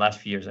strides in the last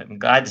few years. I'm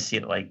glad to see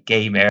that, like,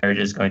 gay marriage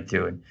is going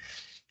through, and,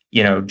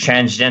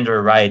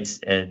 transgender rights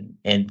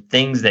and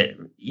things that,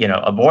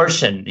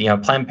 abortion,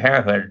 Planned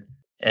Parenthood,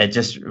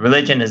 just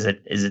religion is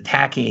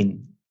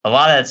attacking a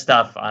lot of that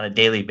stuff on a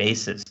daily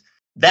basis.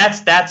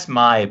 That's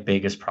my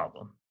biggest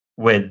problem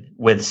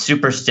with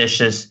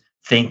superstitious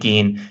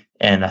thinking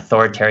and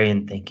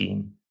authoritarian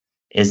thinking,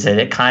 is that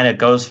it kind of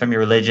goes from your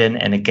religion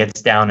and it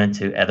gets down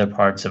into other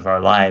parts of our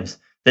lives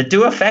that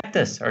do affect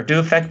us or do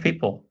affect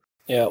people.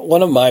 Yeah,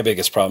 one of my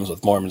biggest problems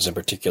with Mormons in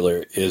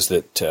particular is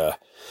that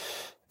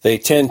they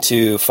tend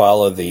to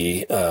follow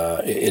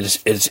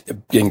it's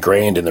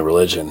ingrained in the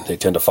religion. They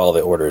tend to follow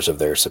the orders of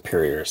their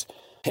superiors.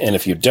 And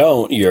if you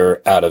don't,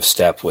 you're out of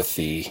step with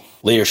the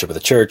leadership of the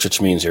church,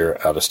 which means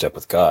you're out of step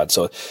with God.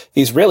 So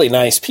these really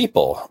nice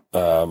people,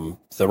 the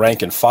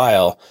rank and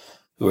file,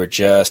 who are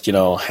just,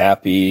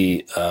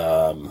 happy,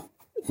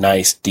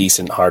 nice,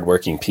 decent,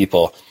 hardworking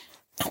people,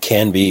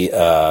 can be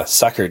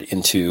suckered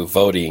into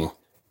voting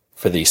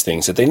for these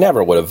things that they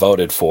never would have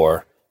voted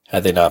for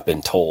had they not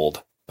been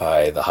told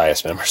by the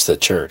highest members of the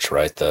church,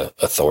 right? The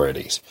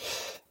authorities.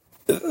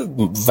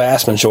 The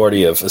vast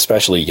majority of,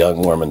 especially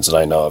young Mormons that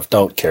I know of,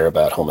 don't care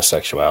about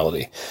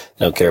homosexuality,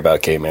 don't care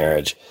about gay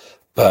marriage.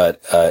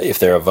 But if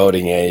they're of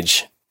voting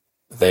age,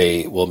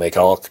 they will make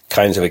all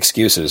kinds of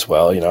excuses.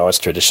 Well, it's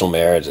traditional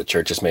marriage. The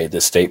church has made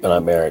this statement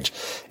on marriage,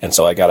 and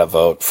so I got to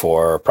vote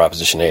for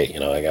Proposition 8.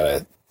 I got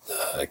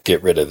to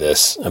get rid of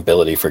this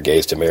ability for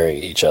gays to marry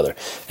each other.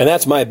 And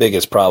that's my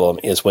biggest problem,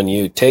 is when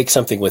you take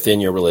something within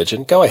your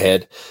religion, go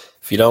ahead.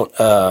 If you don't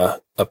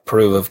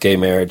approve of gay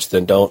marriage,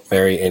 then don't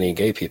marry any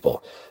gay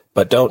people.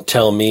 But don't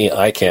tell me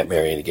I can't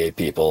marry any gay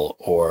people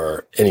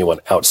or anyone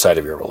outside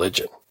of your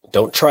religion.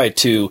 Don't try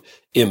to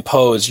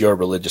impose your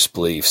religious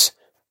beliefs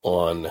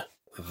on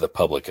the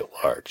public at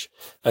large.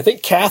 I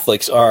think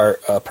Catholics are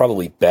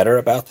probably better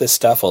about this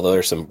stuff, although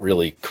there's some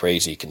really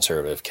crazy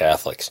conservative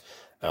Catholics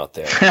out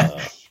there.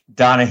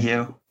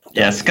 Donahue.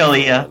 Yeah,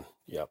 Scalia.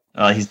 Yep.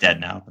 Oh, he's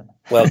dead now. But.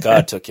 Well,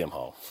 God took him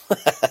home.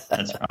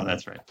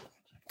 That's right.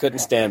 Couldn't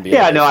stand being.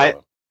 Yeah, no,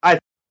 I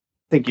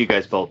think you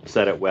guys both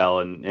said it well,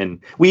 and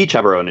we each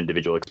have our own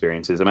individual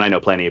experiences. I mean, I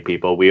know plenty of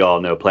people. We all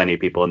know plenty of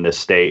people in this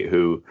state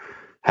who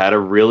had a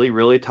really,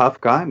 really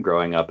tough time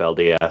growing up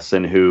LDS,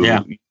 and who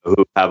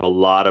have a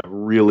lot of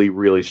really,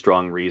 really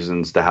strong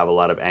reasons to have a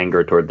lot of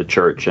anger toward the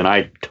church. And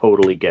I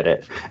totally get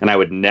it. And I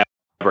would never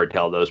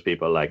tell those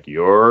people, like,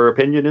 your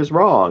opinion is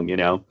wrong,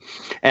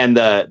 And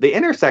the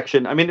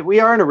intersection, I mean, we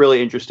are in a really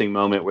interesting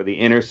moment where the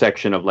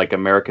intersection of, like,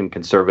 American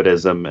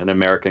conservatism and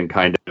American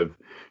kind of,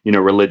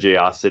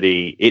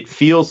 religiosity, it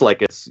feels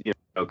like it's,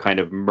 kind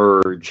of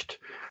merged.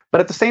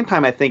 But at the same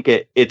time, I think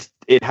it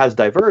has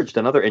diverged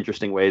in other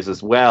interesting ways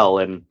as well.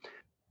 And,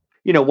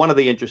 one of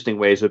the interesting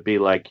ways would be,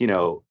 like,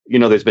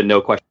 there's been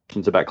no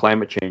questions about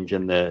climate change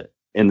in the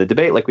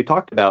debate, like we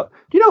talked about.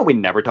 Do you know what we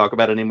never talk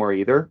about anymore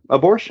either?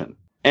 Abortion.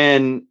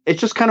 And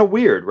it's just kind of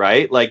weird,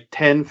 right? Like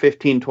 10,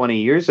 15, 20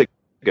 years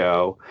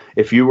ago,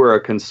 if you were a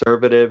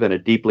conservative and a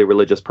deeply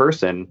religious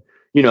person,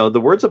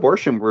 the words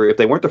abortion were, if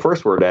they weren't the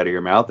first word out of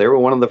your mouth, they were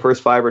one of the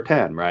first 5 or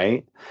 10,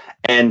 right?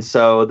 And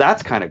so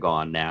that's kind of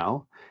gone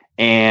now.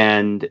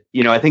 And,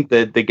 I think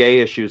that the gay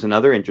issue is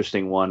another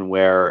interesting one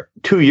where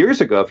 2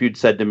 years ago, if you'd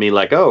said to me,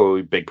 like,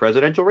 oh, big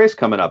presidential race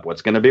coming up,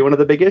 what's going to be one of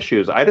the big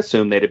issues? I'd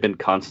assume they'd have been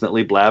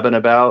constantly blabbing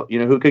about,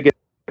 who could get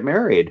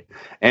married.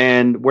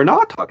 And we're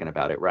not talking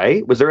about it,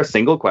 right? Was there a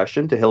single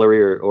question to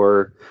Hillary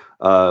or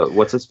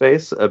what's his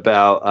face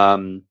about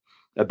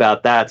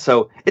that?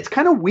 So it's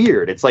kind of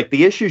weird. It's like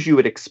the issues you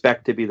would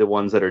expect to be the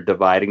ones that are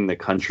dividing the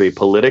country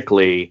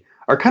politically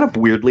are kind of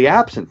weirdly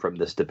absent from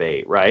this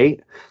debate,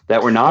 right?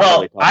 That we're not. Well,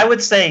 really I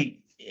would say,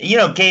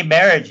 gay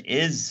marriage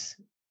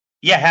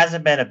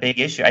hasn't been a big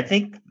issue. I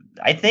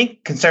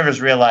think conservatives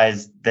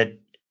realize that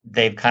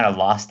they've kind of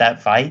lost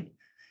that fight.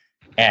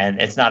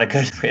 And it's not a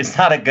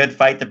good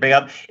fight to bring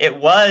up. It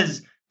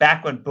was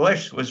back when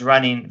Bush was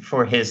running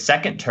for his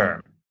second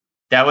term.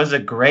 That was a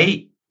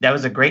great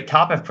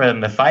topic for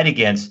them to fight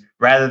against,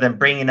 rather than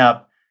bringing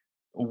up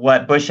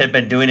what Bush had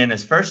been doing in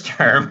his first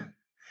term.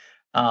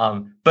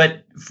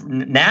 But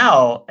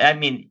now, I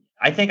mean,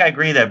 I think I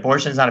agree that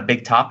abortion is not a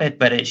big topic,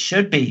 but it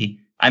should be.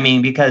 I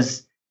mean,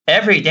 because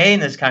every day in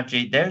this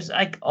country, there's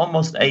like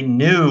almost a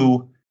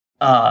new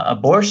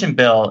abortion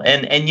bill,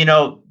 and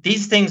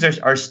these things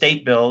are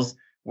state bills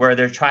where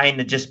they're trying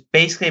to just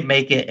basically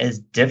make it as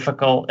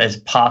difficult as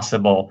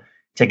possible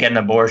to get an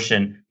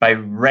abortion by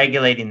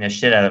regulating the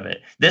shit out of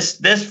it.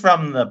 This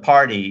from the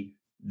party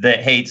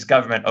that hates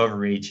government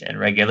overreach and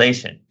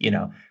regulation.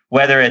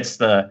 Whether it's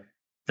the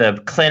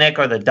clinic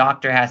or the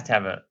doctor has to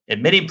have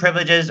admitting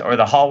privileges, or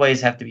the hallways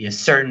have to be a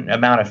certain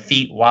amount of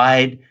feet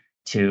wide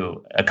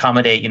to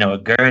accommodate, a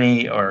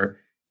gurney, or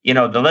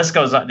the list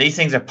goes on. These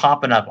things are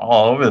popping up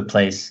all over the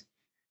place.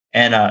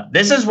 And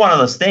this is one of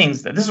those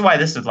things. This is why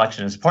this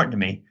election is important to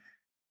me,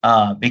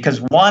 because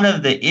one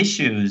of the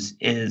issues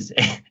is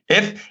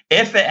if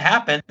it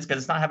happens, because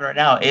it's not happening right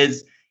now,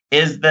 is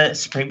is the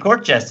Supreme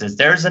Court justice.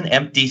 There's an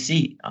empty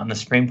seat on the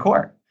Supreme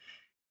Court.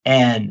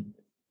 And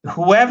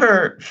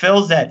whoever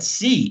fills that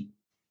seat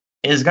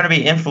is going to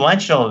be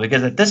influential,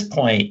 because at this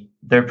point,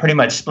 they're pretty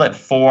much split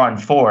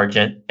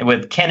 4-on-4,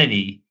 with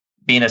Kennedy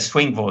being a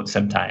swing vote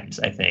sometimes,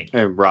 I think.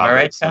 And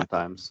Roberts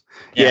sometimes.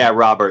 Yeah,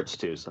 Roberts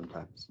too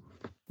sometimes.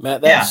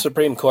 Matt, that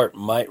Supreme Court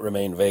might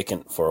remain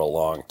vacant for a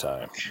long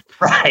time.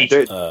 Right.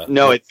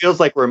 No, it feels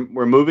like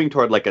we're moving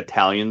toward like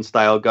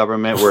Italian-style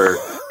government, where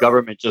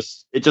government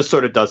just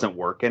sort of doesn't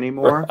work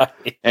anymore.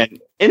 Right. And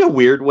in a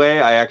weird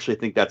way, I actually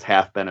think that's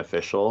half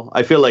beneficial.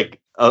 I feel like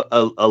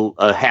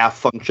a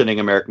half-functioning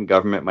American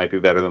government might be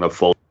better than a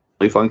fully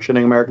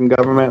functioning American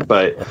government,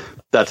 but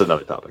that's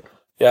another topic.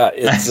 Yeah,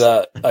 it's.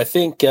 I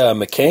think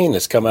McCain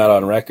has come out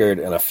on record,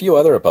 and a few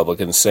other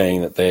Republicans,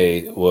 saying that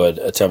they would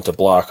attempt to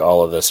block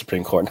all of the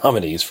Supreme Court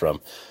nominees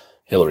from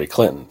Hillary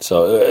Clinton.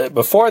 So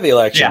before the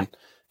election,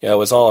 it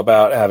was all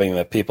about having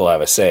the people have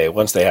a say.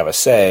 Once they have a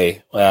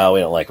say, well, we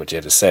don't like what you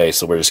had to say,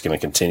 so we're just going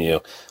to continue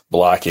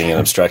blocking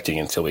and obstructing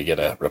until we get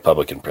a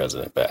Republican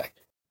president back.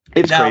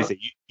 It's crazy.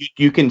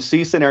 You can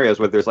see scenarios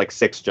where there's like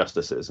 6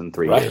 justices in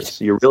 3 years.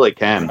 You really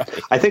can. Right.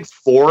 I think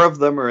 4 of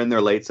them are in their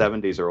late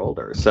 70s or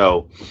older.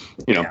 So,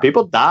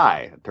 people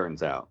die, it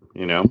turns out,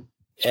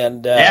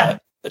 And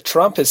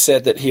Trump has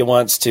said that he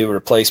wants to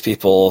replace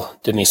people.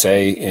 Didn't he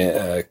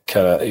say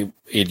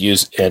he'd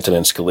use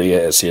Antonin Scalia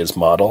as his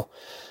model?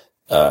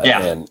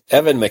 And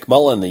Evan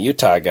McMullin, the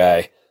Utah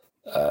guy,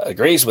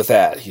 agrees with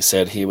that. He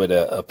said he would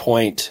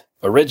appoint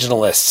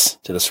originalists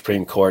to the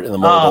Supreme Court in the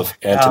mold of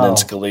Antonin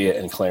Scalia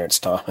and Clarence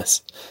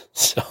Thomas.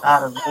 So.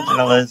 Not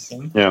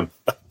originalism. Yeah.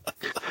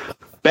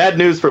 Bad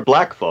news for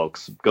black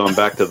folks, going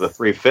back to the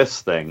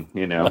 3/5 thing,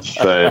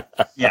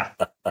 but yeah.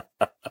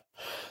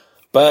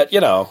 But,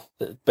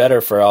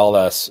 better for all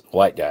us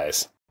white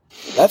guys.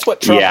 That's what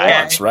Trump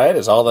wants, right?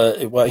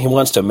 He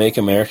wants to make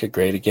America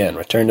great again.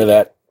 Return to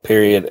that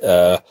period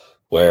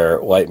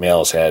where white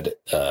males had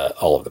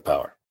all of the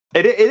power.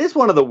 It is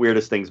one of the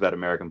weirdest things about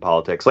American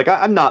politics. Like,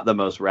 I'm not the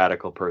most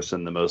radical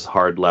person, the most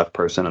hard left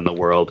person in the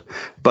world,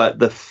 but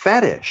the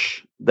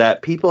fetish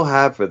that people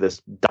have for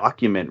this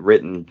document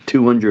written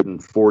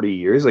 240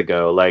 years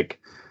ago, like,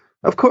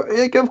 of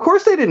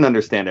course they didn't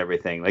understand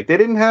everything. Like, they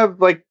didn't have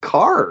like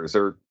cars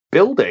or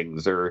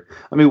buildings, or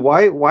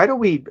why do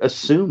we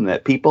assume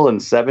that people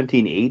in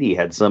 1780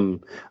 had some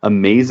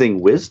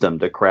amazing wisdom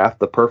to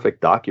craft the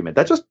perfect document?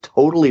 That just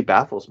totally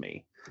baffles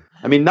me.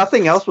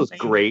 Nothing else was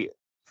great.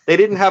 They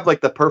didn't have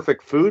like the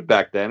perfect food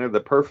back then, or the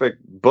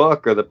perfect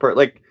book,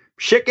 or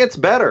shit gets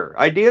better.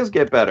 Ideas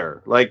get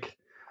better. Like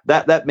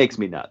that makes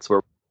me nuts.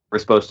 We're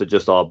supposed to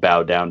just all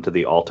bow down to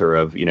the altar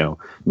of,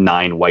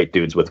 9 white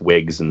dudes with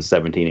wigs in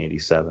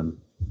 1787.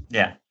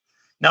 Yeah.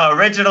 No,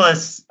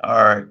 originalists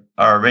are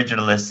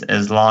originalists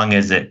as long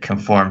as it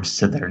conforms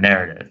to their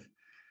narrative.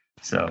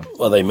 So,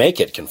 well, they make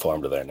it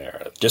conform to their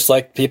narrative, just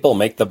like people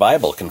make the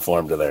Bible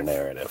conform to their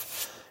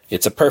narrative.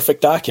 It's a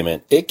perfect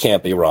document. It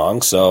can't be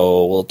wrong,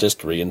 so we'll just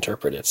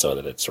reinterpret it so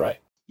that it's right.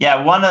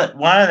 Yeah, one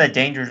of the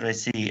dangers I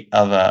see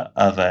of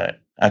a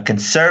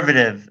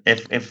conservative,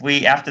 if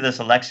we, after this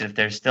election, if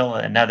there's still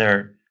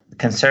another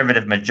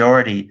conservative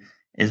majority,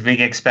 is we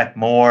can expect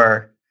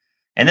more,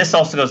 and this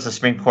also goes to the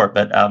Supreme Court,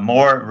 but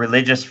more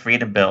religious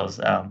freedom bills.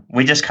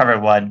 We just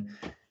covered one.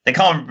 They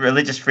call them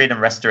Religious Freedom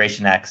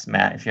Restoration Acts,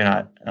 Matt, if you're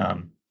not...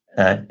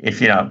 if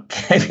you don't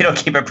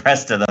keep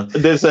abreast of them.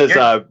 This is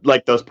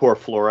like those poor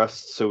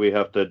florists, so we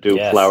have to do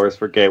flowers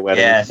for gay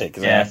weddings. Yes,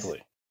 exactly.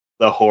 Yes.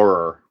 The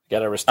horror. Got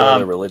to restore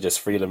the religious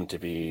freedom to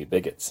be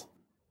bigots.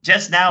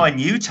 Just now in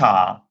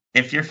Utah,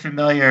 if you're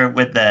familiar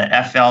with the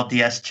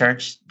FLDS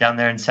Church down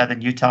there in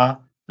southern Utah,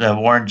 the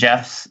Warren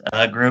Jeffs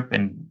group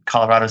in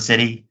Colorado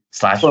City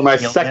 / Well, my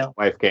second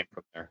wife came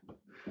from there.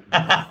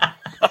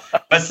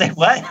 Let's say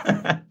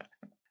what?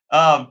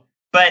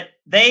 But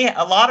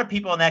a lot of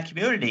people in that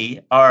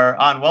community are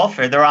on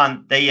welfare.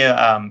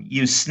 They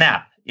use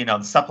SNAP,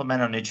 the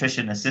Supplemental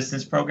Nutrition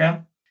Assistance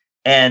Program.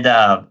 And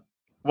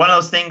one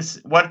of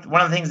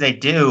the things they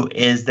do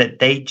is that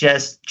they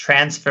just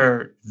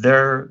transfer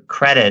their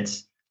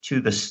credits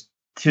to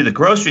the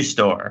grocery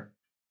store,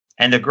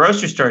 and the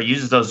grocery store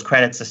uses those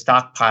credits to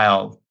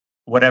stockpile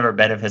whatever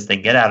benefits they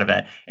get out of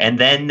it, and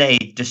then they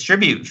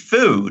distribute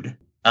food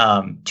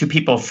to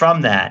people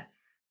from that.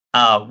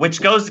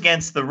 Which goes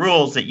against the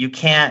rules that you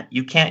can't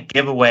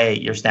give away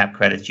your SNAP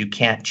credits. You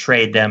can't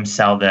trade them,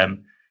 sell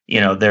them.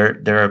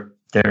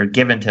 They're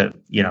given to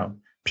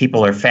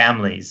people or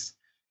families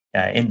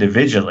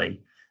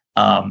individually.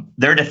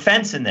 Their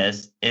defense in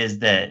this is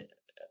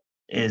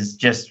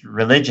just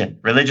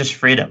religious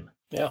freedom.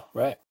 Yeah,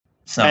 right.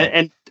 So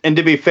and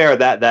to be fair,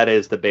 that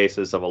is the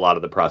basis of a lot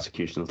of the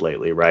prosecutions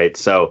lately, right?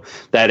 So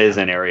that is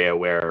an area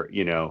where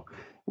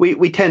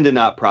we tend to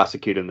not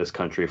prosecute in this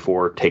country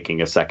for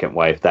taking a second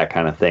wife, that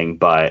kind of thing.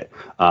 But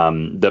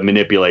the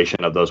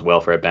manipulation of those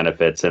welfare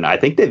benefits, and I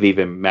think they've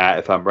even, Matt,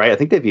 if I'm right, I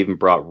think they've even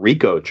brought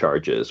RICO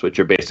charges, which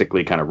are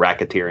basically kind of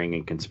racketeering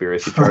and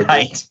conspiracy charges.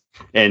 Right.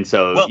 And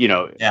so,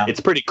 it's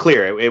pretty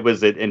clear. It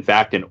was, in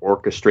fact, an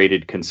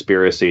orchestrated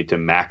conspiracy to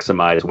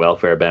maximize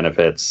welfare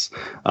benefits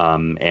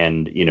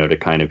and, to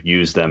kind of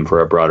use them for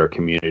a broader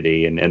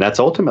community. And that's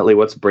ultimately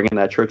what's bringing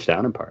that church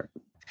down in part.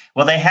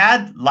 Well, they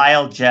had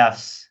Lyle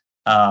Jeffs.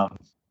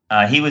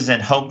 He was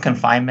in home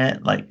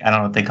confinement, like, I don't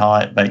know what they call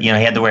it, but, he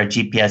had to wear a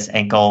GPS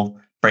ankle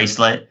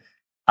bracelet.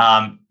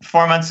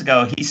 4 months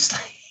ago, he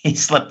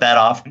slipped that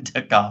off and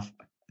took off.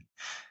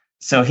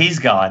 So he's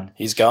gone.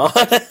 He's gone?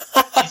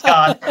 He's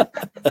gone.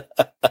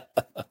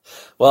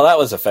 Well, that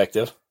was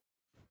effective.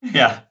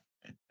 Yeah.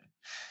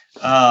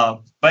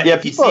 But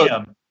if you see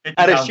him,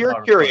 out of sheer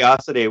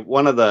curiosity,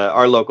 one of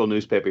our local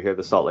newspaper here,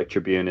 the Salt Lake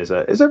Tribune, is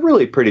a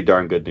really pretty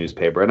darn good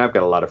newspaper, and I've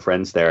got a lot of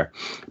friends there.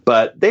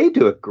 But they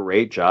do a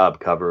great job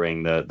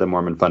covering the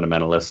Mormon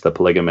fundamentalists, the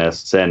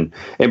polygamists, and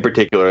in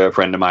particular, a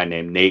friend of mine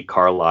named Nate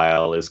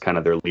Carlisle is kind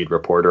of their lead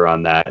reporter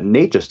on that. And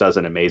Nate just does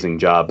an amazing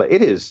job. But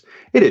it is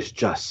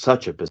just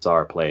such a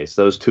bizarre place.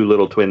 Those two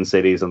little twin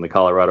cities on the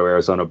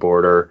Colorado-Arizona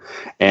border,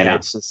 and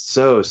it's just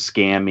so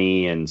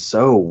scammy and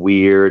so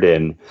weird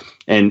and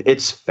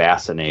it's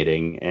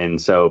fascinating.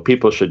 And so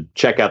people should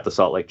check out the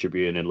Salt Lake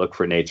Tribune and look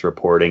for Nate's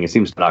reporting. He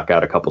seems to knock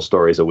out a couple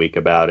stories a week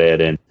about it.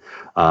 And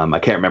I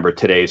can't remember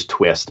today's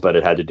twist, but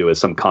it had to do with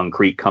some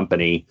concrete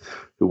company,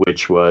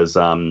 which has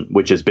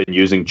been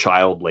using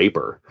child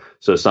labor.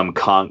 So some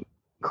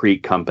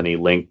concrete company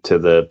linked to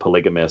the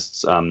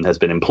polygamists has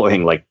been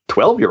employing like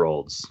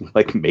 12-year-olds,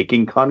 like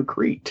making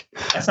concrete.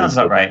 That sounds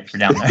about right for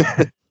down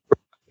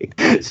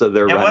there. So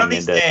they're running one of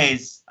these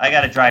days, I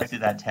got to drive through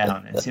that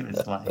town and see what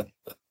it's like.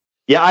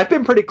 Yeah, I've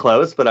been pretty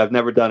close, but I've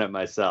never done it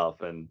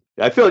myself. And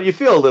you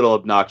feel a little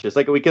obnoxious.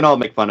 Like, we can all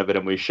make fun of it,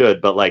 and we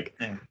should. But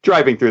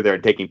driving through there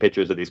and taking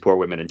pictures of these poor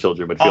women and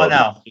children would feel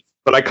obnoxious.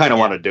 But I kind of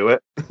want to do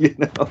it. Yeah.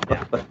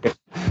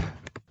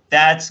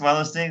 That's one of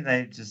those things.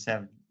 I just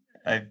have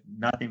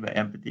nothing but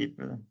empathy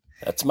for them.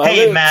 That's my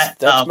roots. Matt.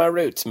 That's my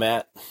roots,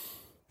 Matt.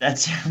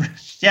 That's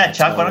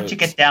Chuck. Why don't you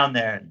get down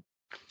there and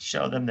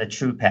show them the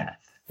true path,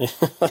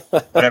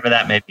 whatever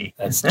that may be.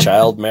 That's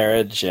child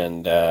marriage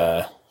and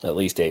at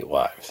least 8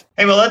 wives.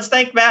 Hey, well, let's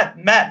thank Matt.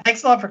 Matt,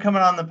 thanks a lot for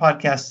coming on the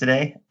podcast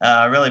today.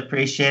 I really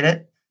appreciate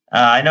it.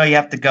 I know you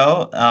have to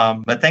go,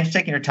 but thanks for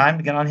taking your time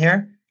to get on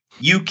here.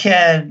 You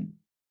can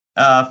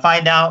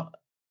find out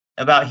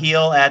about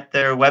HEAL at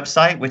their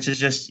website, which is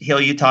just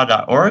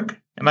healutah.org.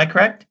 Am I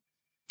correct?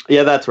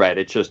 Yeah, that's right.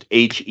 It's just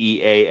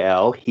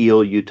HEAL,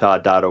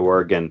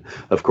 healutah.org. And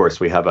of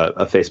course, we have a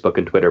Facebook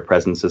and Twitter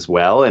presence as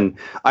well. And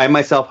I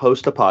myself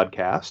host a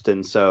podcast.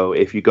 And so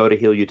if you go to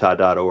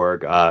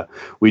healutah.org,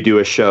 we do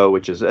a show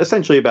which is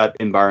essentially about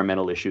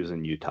environmental issues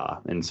in Utah.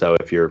 And so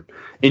if you're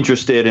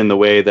interested in the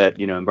way that,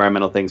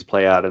 environmental things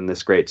play out in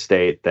this great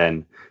state,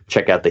 then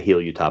check out the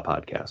HEAL Utah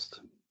podcast.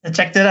 I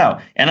checked it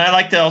out. And I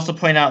like to also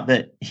point out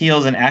that HEAL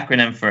is an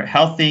acronym for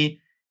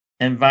Healthy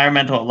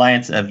Environmental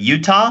Alliance of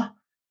Utah.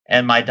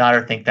 And my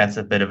daughter thinks that's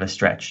a bit of a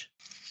stretch.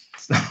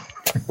 So,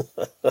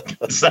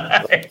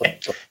 sorry,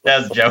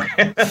 that was a joke.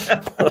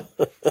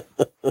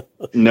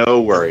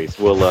 No worries.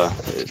 We'll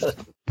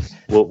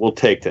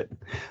take it.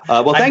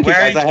 Well, thank you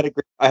guys.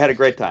 I had a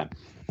great time.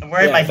 I'm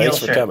wearing my HEAL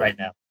shirt right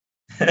now.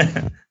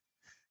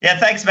 Yeah,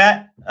 thanks,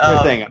 Matt.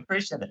 Sure thing.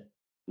 Appreciate it.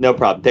 No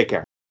problem. Take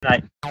care. Good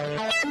night.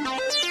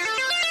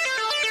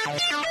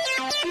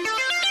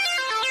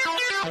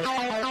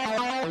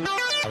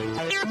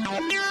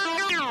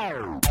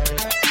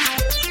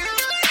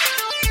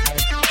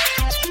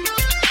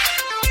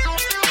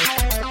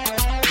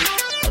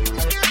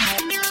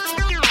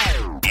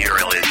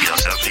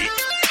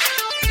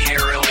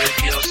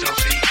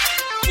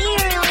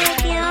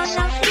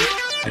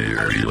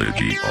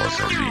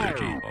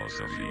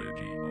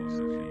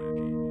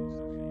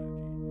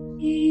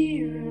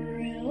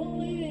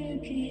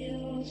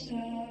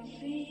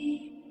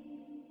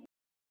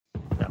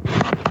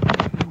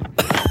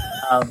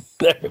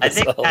 I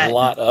think a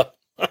lot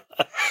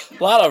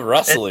of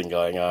rustling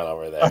going on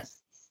over there.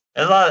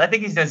 I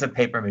think he's doing some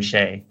paper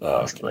mache,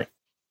 mostly.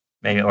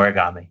 Maybe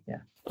origami.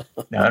 Yeah.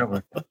 No, it'll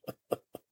work.